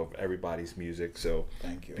on top of everybody's music. So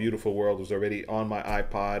thank you. Beautiful World was already on my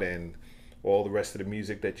iPod, and all the rest of the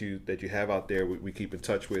music that you have out there, we keep in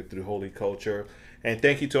touch with through Holy Culture. And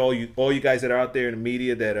thank you to all you guys that are out there in the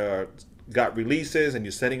media that got releases and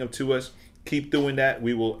you're sending them to us. Keep doing that.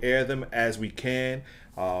 We will air them as we can.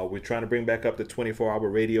 We're trying to bring back up the 24-hour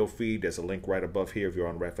radio feed. There's a link right above here if you're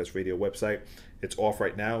on Rap Fest Radio website. It's off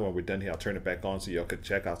right now. When we're done here, I'll turn it back on so y'all can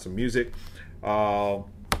check out some music.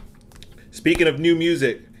 Speaking of new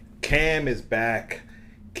music, Cam is back.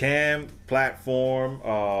 Cam Platform.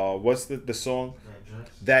 What's the song?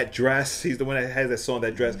 That Dress. He's the one that has that song,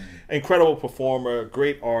 That Dress. Incredible performer,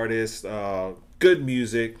 great artist, good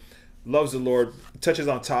music, loves the Lord, touches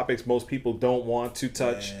on topics most people don't want to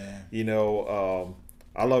touch. You know,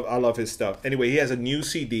 I love his stuff. Anyway, he has a new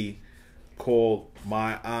CD called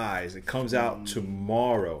My Eyes. It comes out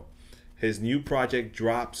tomorrow. His new project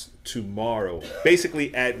drops tomorrow,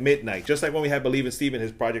 basically at midnight. Just like when we had Believe in Stephen,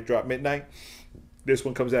 his project dropped midnight. This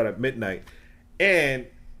one comes out at midnight. And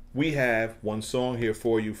we have one song here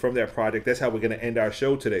for you from that project. That's how we're going to end our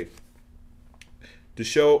show today. The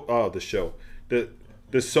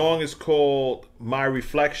song is called My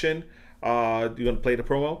Reflection. You going to play the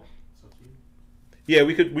promo? Yeah,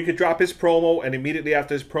 we could drop his promo, and immediately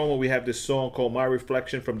after his promo, we have this song called My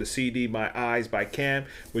Reflection from the CD My Eyes by Cam,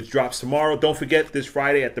 which drops tomorrow. Don't forget, this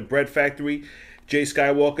Friday at the Bread Factory, Jay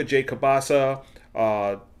Skywalker, Jay Kabasa,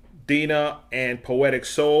 Dina, and Poetic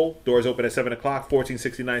Soul. Doors open at 7 o'clock,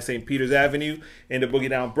 1469 St. Peter's Avenue in the Boogie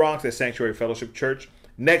Down Bronx at Sanctuary Fellowship Church.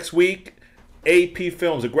 Next week, AP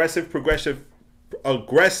Films, Aggressive Progression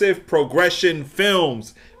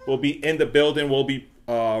Films will be in the building. We'll be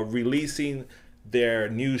releasing their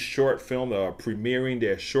new short film, premiering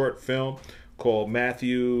their short film called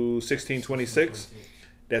Matthew 16:26.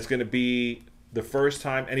 That's going to be the first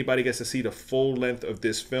time anybody gets to see the full length of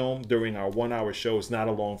this film during our 1 hour show. It's not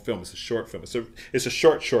a long film. It's a short film. It's a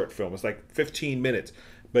short film. It's like 15 minutes,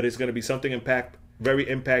 but it's going to be something very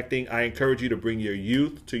impacting. I encourage you to bring your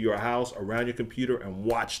youth to your house, around your computer, and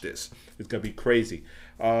watch this. It's going to be crazy.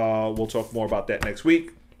 We'll talk more about that next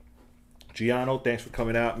week. Giano, thanks for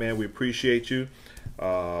coming out, man. We appreciate you.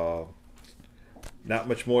 Not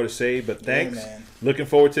much more to say, but thanks. Yeah, man. Looking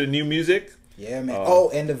forward to the new music. Yeah, man.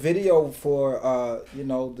 And the video for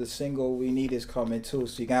the single We Need is coming too,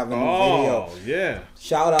 so you can have a new video. Oh, yeah.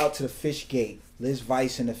 Shout out to the Fishgate. Liz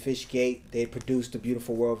Vice and the Fishgate. They produced the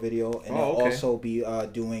Beautiful World video, and they'll also be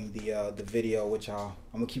doing the video, which I'm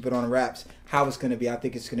gonna keep it on the wraps. How it's gonna be, I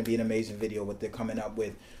think it's gonna be an amazing video what they're coming up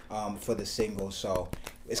with for the single. So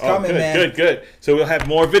it's coming, man. Good. So we'll have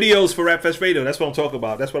more videos for Rap Fest Radio. That's what I'm talking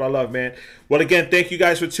about. That's what I love, man. Well, again, thank you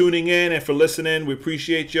guys for tuning in and for listening. We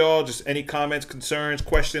appreciate y'all. Just any comments, concerns,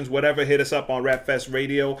 questions, whatever, hit us up on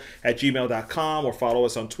rapfestradio@gmail.com or follow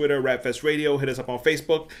us on Twitter, Rapfest Radio. Hit us up on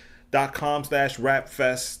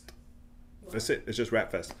Facebook.com/Rapfest. That's it. It's just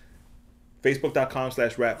Rapfest.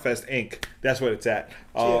 Facebook.com/Rapfest Inc. That's what it's at.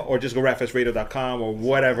 Or just go rapfestradio.com or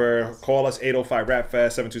whatever. Call us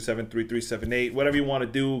 805-RAPFEST, 727-3378. Whatever you want to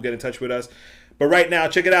do, get in touch with us. But right now,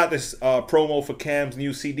 check it out. This promo for Cam's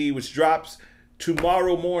new CD, which drops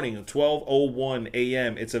tomorrow morning at 12:01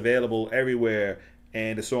 a.m. It's available everywhere.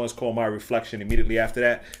 And the song is called My Reflection. Immediately after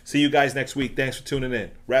that. See you guys next week. Thanks for tuning in.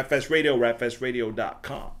 Rapfest Radio,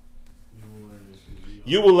 rapfestradio.com.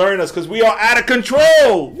 You will learn us because we are out of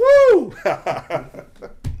control. Woo!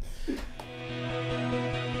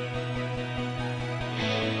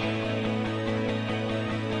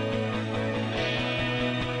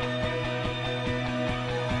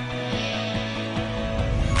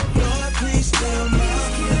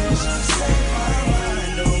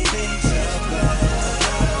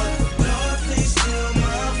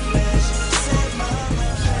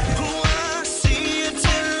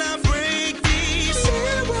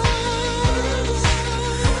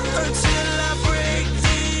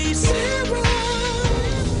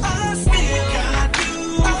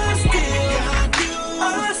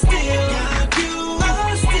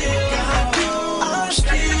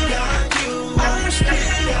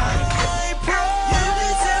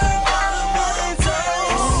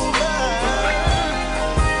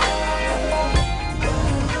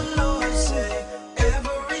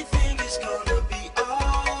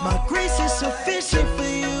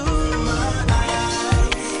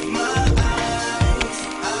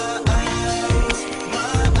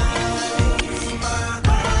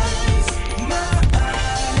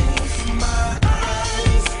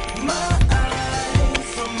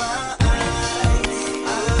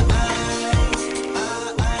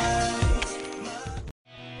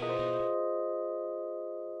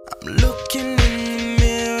 Looking in the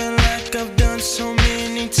mirror like I've done so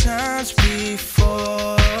many times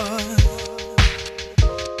before.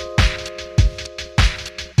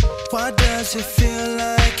 Why does it feel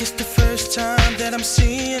like it's the first time that I'm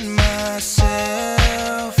seeing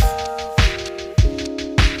myself?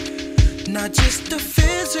 Not just the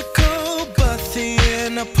physical, but the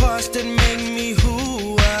inner parts that make me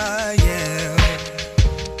who I am.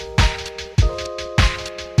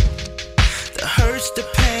 The hurts, the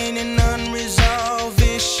pain, and unresolved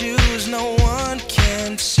issues no one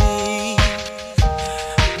can see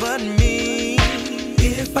but me.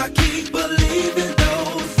 If I keep believing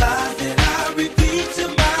those lies that I repeat to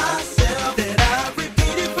myself, that I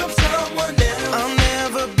repeated from someone else, I'll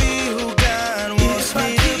never be who God wants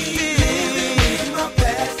me to be. Living in my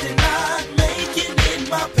past and not making it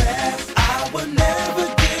my past, I will never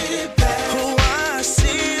get back who I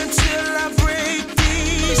see until I break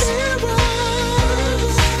these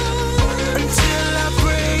zeros. Until I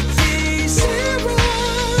break these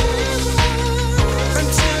zeros.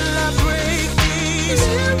 Until I break these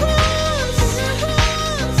zeros.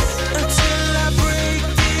 Until I break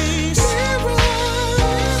these zeros.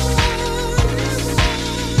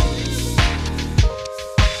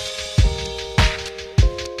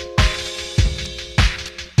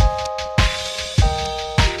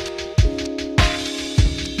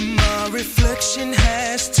 My reflection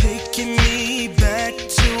has taken me back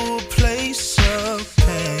to a place of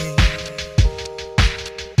pain.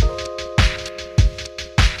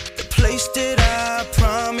 The place that I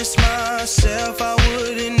promised myself I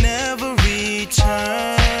wouldn't never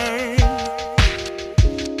return.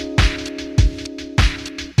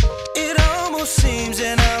 It almost seems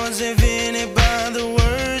that I was invented by the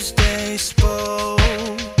words they spoke.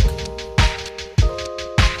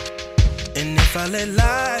 And if I let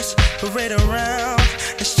lies parade around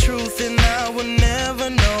It's truth and I will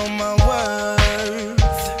never know my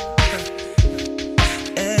worth.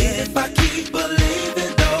 And if I keep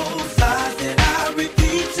believing those lies that I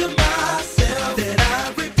repeat to myself, that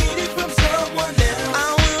I repeated from someone else, I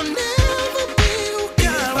will never be who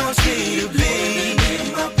God wants me to be. In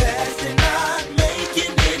my past and not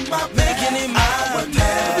making it my past, I will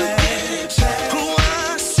never get it back. Who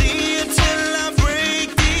I see until I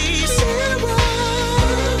break these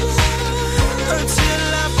arrows, until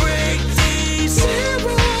I break these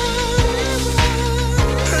arrows,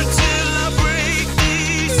 until I break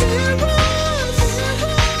these arrows,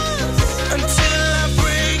 until I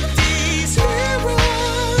break these arrows.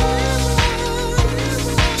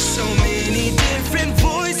 So many different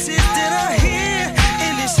voices that I hear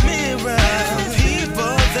in this mirror,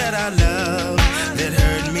 people that I love that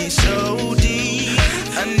hurt me so deep.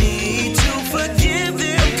 I need to forgive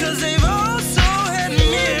them, cause they've also had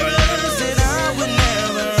mirrors that I would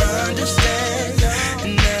never understand.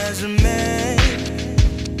 And as a man,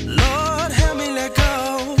 Lord, help me let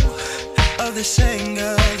go of this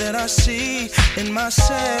anger that I see in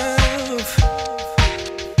myself,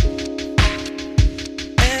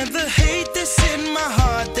 and the hate that's in my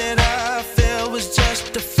heart that I felt was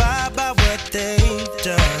justified by what they've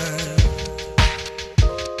done.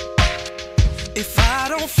 If I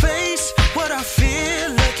don't face what I feel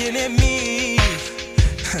looking at me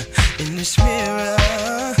in this mirror,